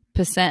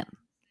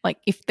 Like,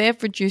 if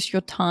they've reduced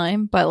your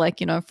time by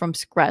from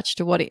scratch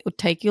to what it would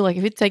take you, like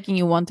if it's taking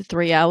you 1 to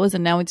 3 hours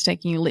and now it's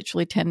taking you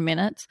literally 10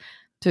 minutes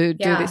to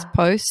do this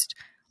post,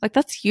 like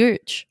that's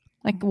huge.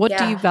 Like, what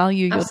do you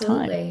value your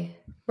time?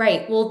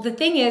 Right. Well, the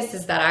thing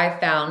is that I've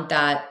found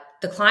that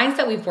the clients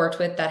that we've worked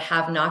with that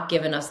have not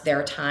given us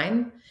their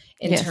time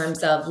in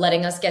terms of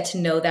letting us get to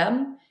know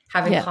them,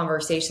 having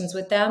conversations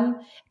with them,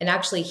 and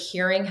actually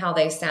hearing how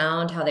they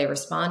sound, how they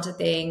respond to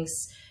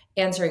things,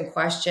 answering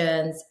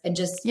questions, and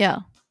just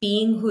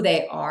being who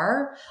they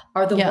are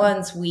the Yeah.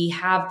 ones we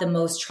have the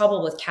most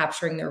trouble with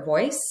capturing their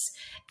voice.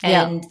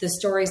 Yeah. And the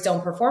stories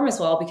don't perform as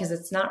well because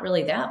it's not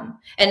really them.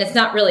 And it's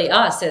not really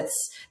us. It's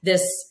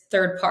this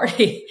third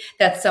party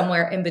that's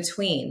somewhere in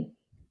between.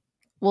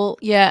 Well,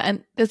 yeah,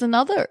 and there's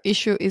another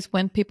issue is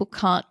when people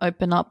can't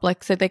open up.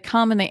 Like, so they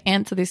come and they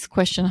answer this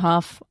question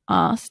half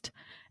asked,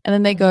 and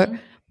then they go, Mm-hmm.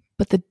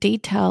 but the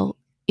detail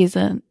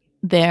isn't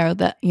there.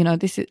 That, you know,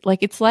 this is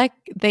like, it's like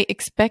they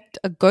expect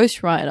a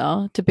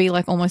ghostwriter to be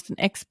like almost an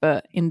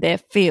expert in their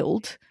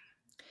field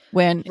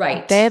when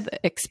Right. they're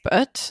the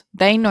expert.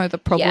 They know the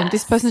problem.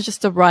 This Yes. person's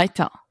just a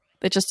writer.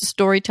 They're just a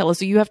storyteller.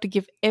 So you have to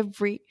give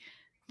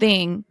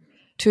everything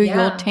to your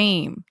Yeah.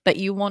 team that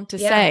you want to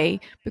Yeah. say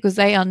because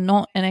they are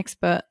not an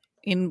expert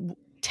in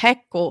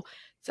tech or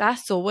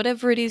SaaS or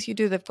whatever it is you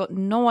do. They've got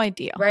no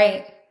idea.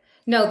 Right.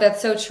 No,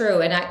 that's so true.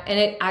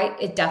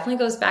 It definitely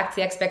goes back to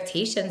the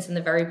expectations in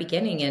the very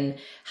beginning and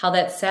how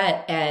that's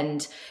set.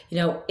 And,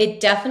 it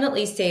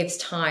definitely saves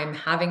time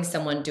having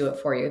someone do it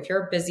for you. If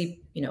you're a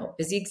busy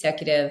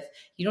executive,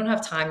 you don't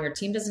have time, your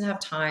team doesn't have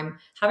time,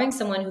 having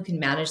someone who can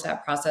manage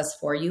that process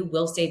for you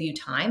will save you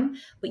time,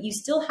 but you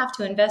still have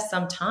to invest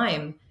some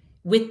time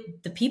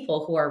with the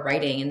people who are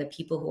writing and the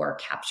people who are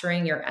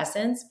capturing your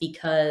essence,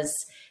 because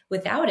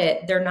without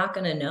it, they're not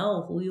going to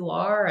know who you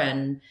are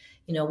and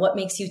what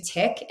makes you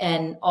tick,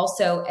 and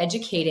also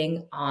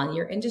educating on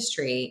your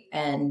industry.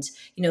 And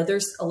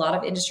there's a lot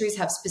of industries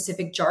have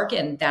specific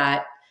jargon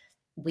that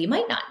we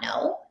might not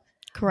know,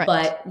 Correct.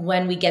 but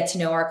when we get to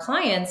know our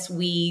clients,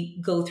 we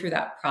go through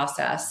that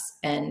process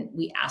and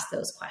we ask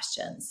those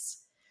questions.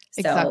 So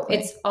Exactly.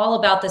 it's all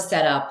about the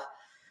setup,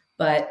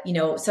 but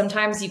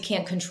sometimes you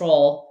can't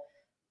control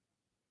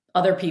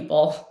other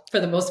people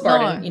for the most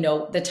part, No.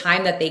 and the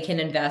time that they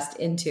can invest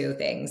into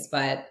things.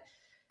 But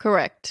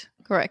Correct.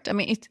 I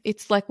mean,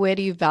 it's like, where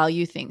do you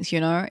value things?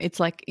 It's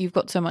like, you've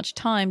got so much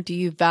time. Do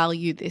you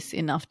value this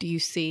enough? Do you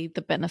see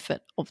the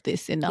benefit of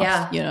this enough?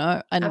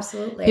 yeah, And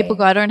people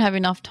go, absolutely. I don't have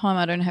enough time.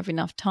 I don't have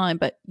enough time.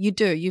 But you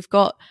do. You've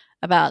got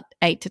about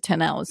 8 to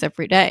 10 hours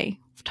every day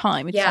of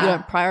time. You Yeah,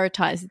 don't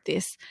prioritize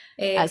this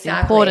as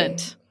exactly.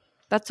 important.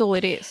 That's all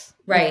it is.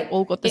 We've Right.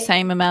 all got the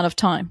same amount of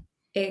time.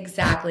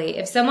 Exactly.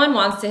 If someone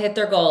wants to hit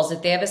their goals,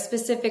 if they have a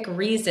specific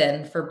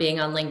reason for being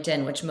on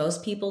LinkedIn, which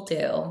most people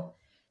do,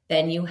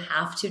 then you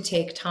have to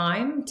take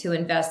time to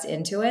invest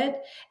into it.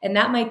 And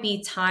that might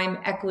be time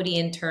equity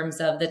in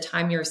terms of the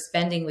time you're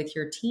spending with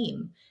your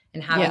team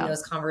and having Yeah.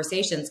 those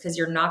conversations, because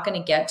you're not going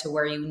to get to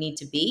where you need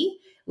to be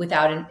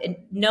without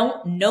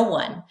no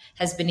one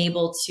has been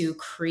able to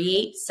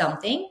create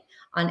something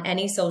on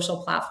any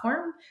social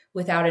platform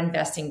without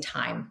investing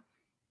time.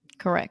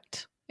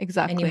 Correct. And you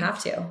Exactly.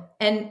 have to.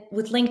 And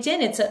with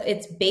LinkedIn,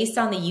 it's based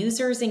on the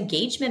user's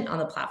engagement on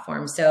the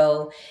platform.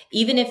 So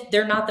even if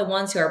they're not the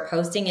ones who are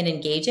posting and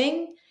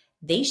engaging,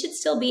 they should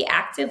still be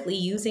actively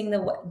using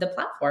the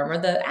platform or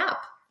the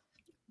app.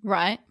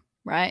 Right.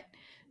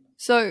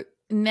 So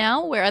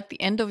now we're at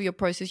the end of your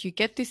process. You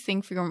get this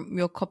thing for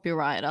your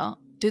copywriter.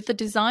 Do the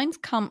designs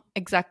come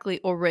exactly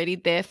already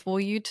there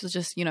for you to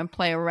just,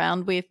 play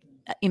around with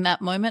in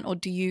that moment? Or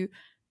do you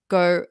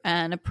go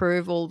and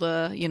approve all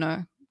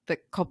the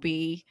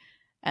copy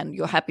and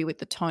you're happy with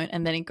the tone,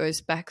 and then it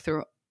goes back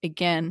through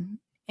again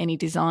any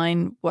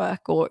design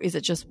work? Or is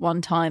it just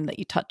one time that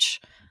you touch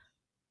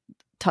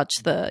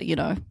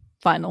the,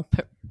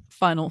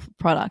 final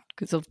product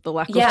because of the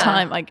lack of Yeah.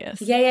 time, I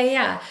guess?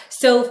 Yeah.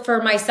 So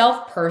for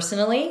myself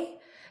personally,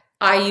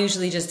 I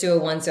usually just do a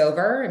once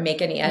over and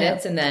make any Yeah.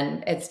 edits and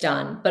then it's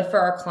done. But for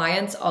our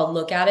clients, I'll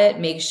look at it,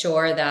 make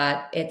sure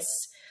that it's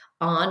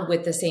on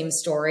with the same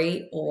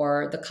story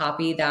or the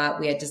copy that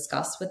we had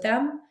discussed with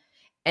them.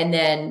 And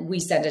then we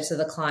send it to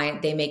the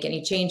client. They make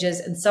any changes.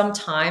 And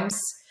sometimes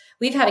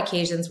we've had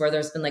occasions where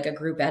there's been like a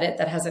group edit.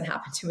 That hasn't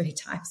happened too many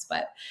times,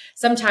 but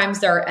sometimes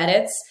there are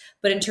edits.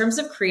 But in terms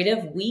of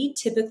creative, we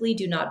typically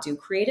do not do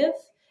creative.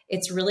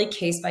 It's really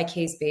case by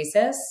case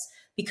basis,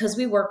 because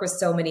we work with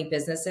so many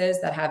businesses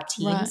that have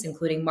Right. teams,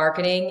 including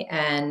marketing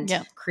and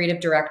Yeah. creative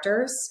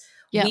directors.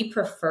 Yeah. We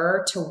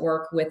prefer to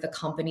work with the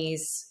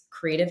company's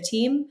creative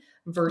team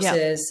Yeah.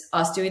 versus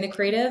us doing the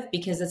creative,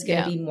 because it's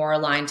going to Yeah. be more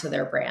aligned to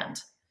their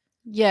brand.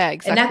 Yeah, And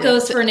that exactly.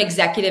 goes for an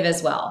executive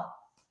as well.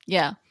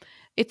 Yeah.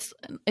 It's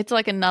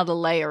like another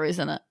layer,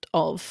 isn't it,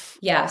 of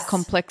Yes.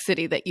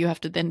 complexity that you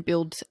have to then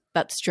build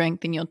that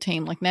strength in your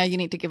team. Like, now you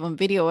need to give them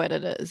video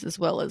editors as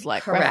well as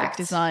like graphic Correct.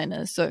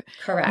 designers. So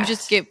you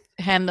just Correct.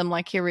 hand them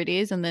like, here it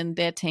is, and then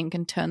their team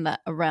can turn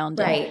that around.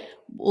 Right.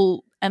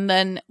 And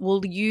then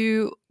will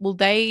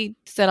they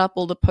set up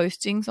all the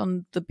postings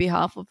on the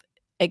behalf of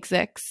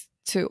execs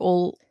to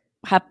all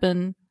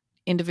happen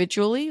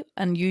individually,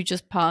 and you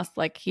just pass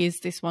like, here's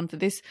this one for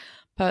this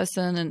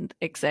person, and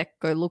exec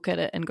go look at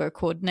it and go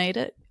coordinate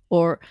it?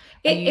 Or are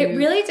It you?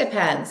 really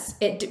depends.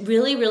 It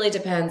really, really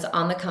depends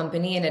on the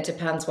company, and it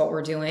depends what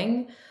we're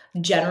doing.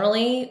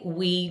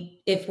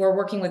 generally if we're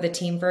working with a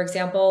team, for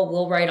example,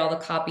 we'll write all the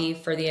copy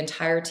for the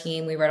entire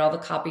team. We write all the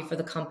copy for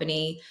the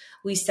company.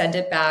 We send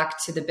it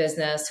back to the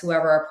business,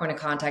 whoever our point of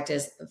contact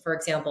is, for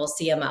example,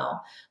 CMO.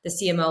 The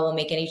CMO will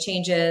make any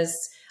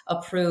changes,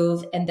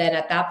 approve, and then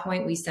at that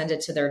point we send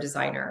it to their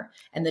designer,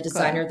 and the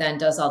designer then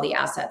does all the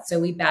assets. So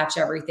we batch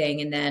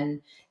everything, and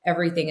then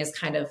everything is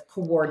kind of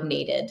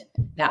coordinated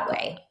that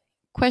way.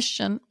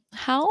 Question: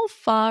 how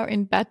far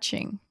in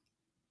batching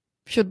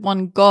should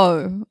one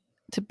go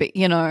to be,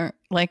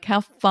 like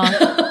how far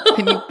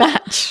can you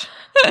batch?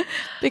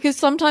 Because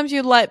sometimes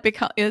you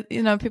become,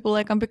 people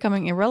I'm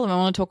becoming irrelevant. I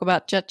want to talk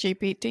about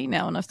ChatGPT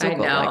now, and I've still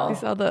got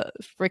this other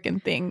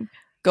freaking thing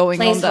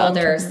going on.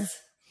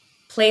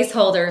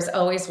 Placeholders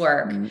always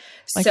work. Okay.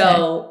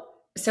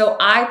 So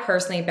I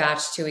personally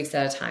batch 2 weeks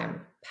at a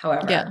time.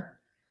 However,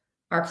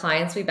 our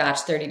clients, we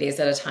batch 30 days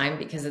at a time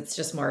because it's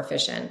just more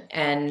efficient.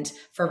 And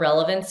for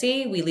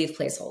relevancy, we leave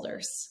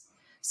placeholders.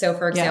 So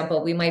for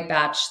example, we might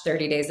batch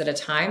 30 days at a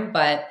time,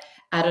 but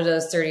out of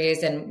those 30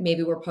 days, and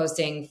maybe we're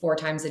posting 4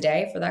 times a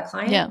day for that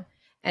client. Yeah.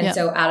 And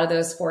so out of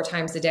those 4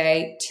 times a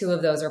day, 2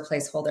 of those are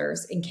placeholders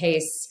in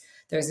case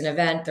there's an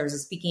event, there's a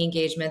speaking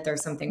engagement,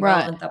 there's something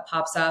relevant that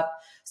pops up.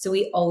 So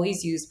we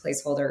always use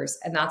placeholders.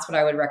 And that's what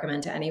I would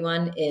recommend to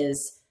anyone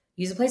is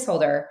use a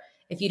placeholder.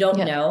 If you don't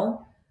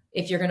know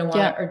if you're going to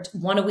want or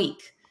 1 a week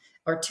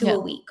or 2 a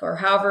week or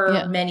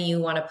however many you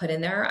want to put in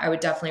there, I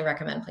would definitely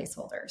recommend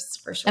placeholders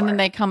for sure. And then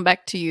they come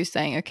back to you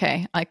saying,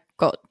 okay, I've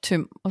got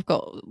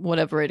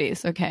whatever it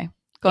is. Okay.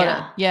 Got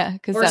it. Yeah.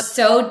 Because we're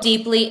so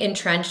deeply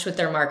entrenched with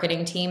their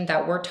marketing team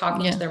that we're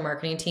talking to their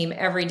marketing team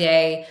every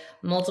day,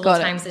 multiple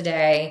times a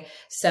day.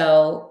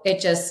 So it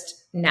just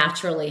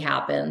naturally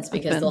happens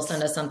because they'll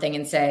send us something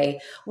and say,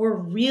 we're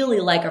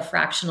really like a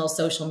fractional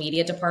social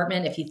media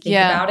department if you think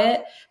about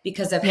it,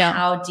 because of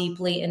how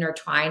deeply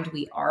intertwined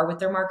we are with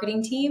their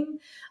marketing team.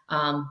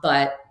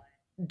 But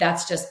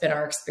that's just been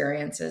our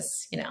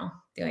experiences,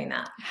 doing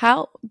that.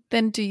 How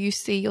then do you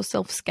see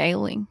yourself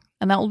scaling?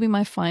 And that will be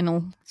my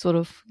final sort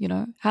of,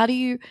 how do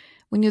you,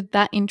 when you're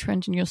that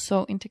entrenched and you're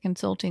so into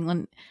consulting,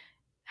 and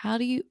how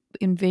do you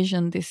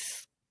envision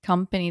this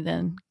company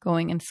then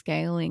going and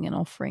scaling and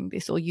offering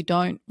this? Or you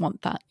don't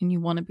want that and you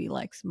want to be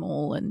like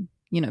small and,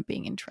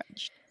 being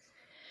entrenched?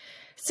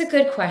 It's a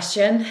good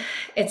question.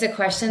 It's a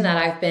question that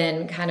I've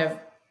been kind of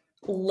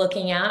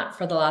looking at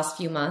for the last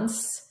few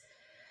months.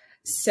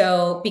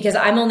 So, because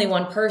I'm only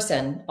one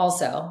person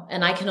also,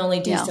 and I can only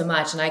do so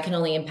much, and I can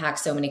only impact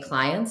so many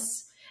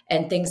clients,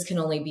 and things can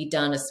only be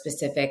done a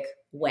specific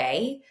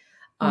way.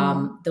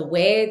 The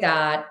way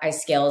that I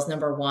scale is,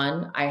 number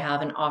one, I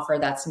have an offer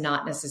that's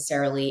not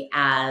necessarily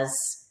as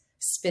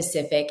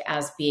specific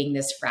as being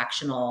this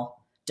fractional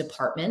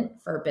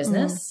department for a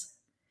business.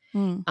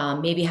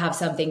 Maybe have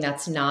something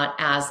that's not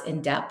as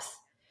in depth,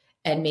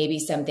 and maybe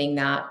something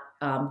that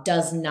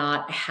does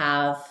not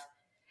have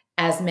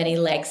as many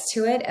legs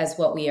to it as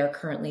what we are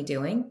currently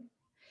doing.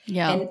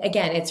 Yeah. And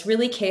again, it's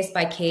really case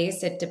by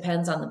case. It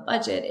depends on the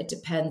budget. It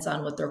depends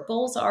on what their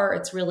goals are.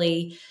 It's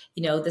really,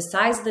 the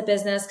size of the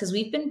business, because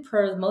we've been,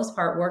 for the most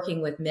part,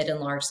 working with mid and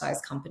large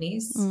size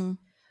companies.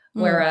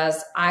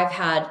 Whereas I've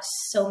had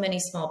so many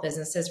small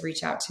businesses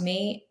reach out to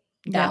me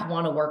that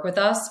want to work with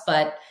us,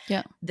 but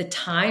the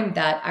time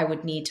that I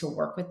would need to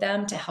work with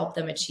them to help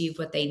them achieve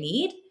what they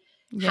need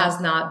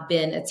has not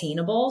been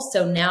attainable.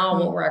 So now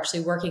what we're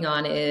actually working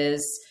on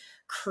is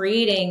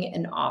creating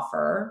an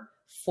offer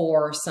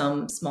for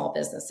some small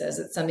businesses.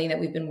 It's something that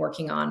we've been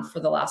working on for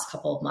the last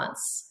couple of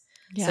months.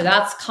 So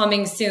that's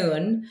coming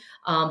soon.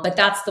 But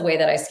that's the way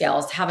that I scale,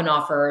 is to have an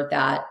offer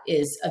that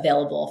is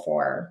available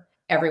for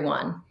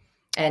everyone,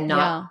 and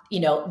not,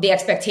 the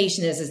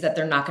expectation is that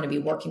they're not going to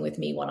be working with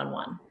me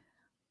one-on-one.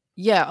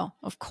 Yeah,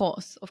 of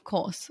course.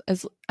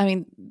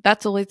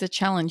 That's always the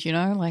challenge,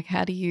 like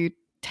how do you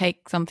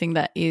take something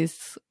that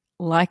is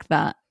like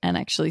that and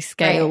actually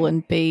scale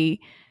and be,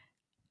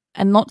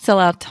 and not sell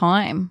our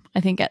time. I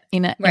think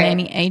in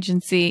any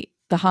agency,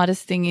 the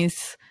hardest thing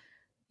is,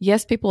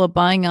 yes, people are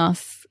buying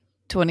us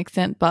to an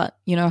extent, but,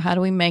 how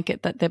do we make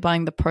it that they're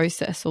buying the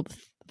process or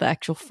the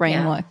actual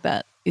framework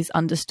that is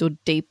understood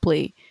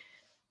deeply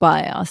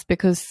by us?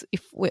 Because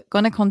if we're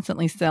going to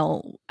constantly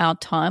sell our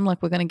time,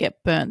 like we're going to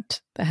get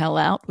burnt the hell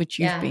out, which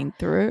you've been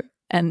through,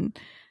 and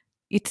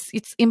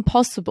it's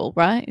impossible,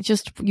 right? It's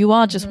just, you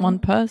are just one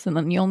person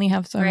and you only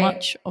have so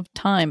much of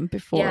time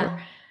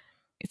before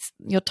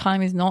your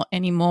time is not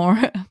anymore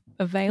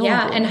available.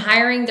 Yeah. And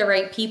hiring the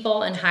right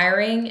people and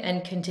hiring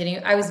and continue.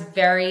 I was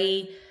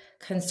very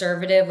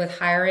conservative with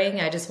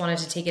hiring. I just wanted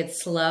to take it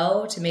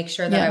slow to make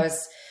sure that I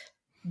was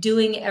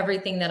doing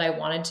everything that I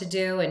wanted to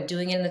do and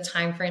doing it in the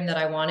time frame that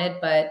I wanted.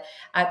 But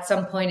at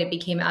some point it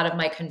became out of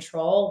my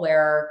control,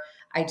 where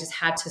I just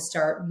had to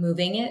start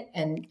moving it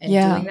and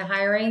doing the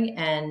hiring.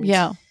 And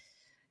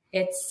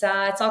it's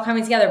all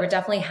coming together, but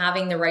definitely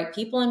having the right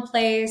people in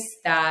place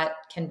that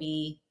can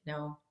be,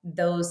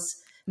 those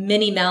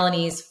mini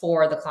Melanies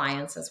for the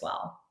clients as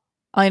well.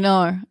 I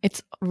know.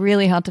 It's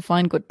really hard to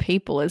find good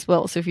people as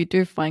well. So if you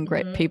do find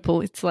great Mm-hmm.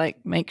 people, it's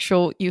like make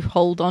sure you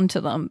hold on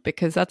to them,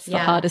 because that's the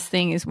Yeah. hardest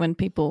thing, is when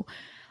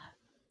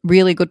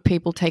really good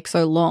people take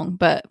so long.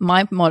 But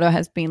my motto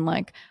has been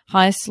like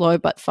hire slow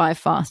but fire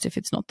fast if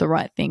it's not the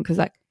right thing, because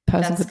that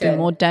person That's could do good.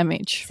 more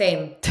damage.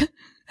 Same.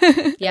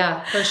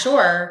 Yeah, for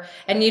sure.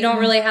 And you don't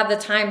really have the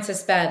time to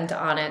spend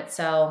on it.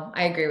 So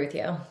I agree with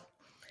you.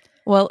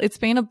 Well, it's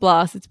been a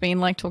blast. It's been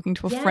like talking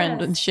to a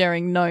friend and Yes.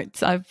 sharing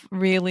notes. I've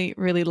really,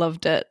 really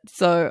loved it.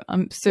 So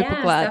I'm super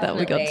Yes, glad that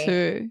we got definitely.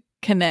 to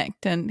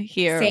connect and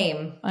hear.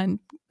 Same. And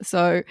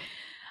so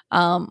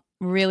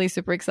really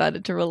super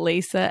excited to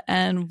release it,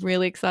 and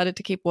really excited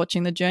to keep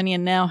watching the journey,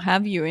 and now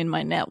have you in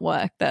my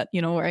network that,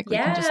 where we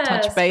can just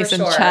touch Yes, for base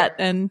and chat sure.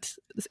 and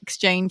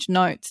exchange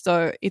notes.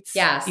 So it's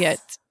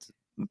Yes.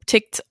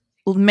 ticked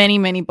many,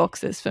 many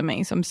boxes for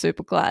me. So I'm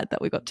super glad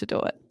that we got to do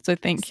it. So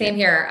thank you. Same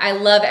here. I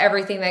love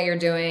everything that you're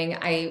doing.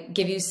 I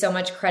give you so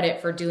much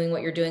credit for doing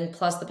what you're doing.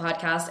 Plus, the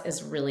podcast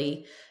is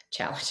really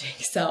challenging.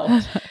 So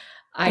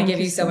I Thank give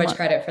you you so so much much.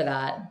 credit for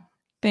that.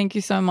 Thank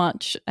you so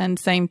much. And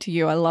same to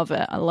you. I love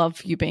it. I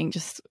love you being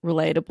just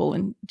relatable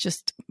and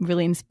just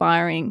really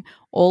inspiring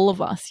all of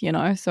us,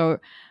 So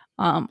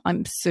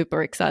I'm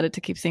super excited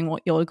to keep seeing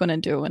what you're going to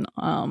do,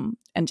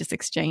 and just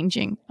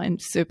exchanging. I'm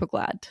super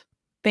glad.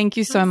 Thank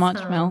you so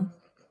much, Mel. Awesome.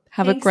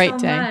 Have a Thanks great so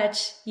day.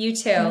 much. You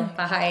too.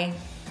 Bye.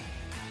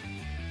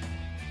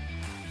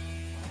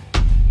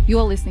 You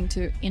are listening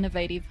to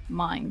Innovative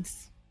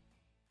Minds.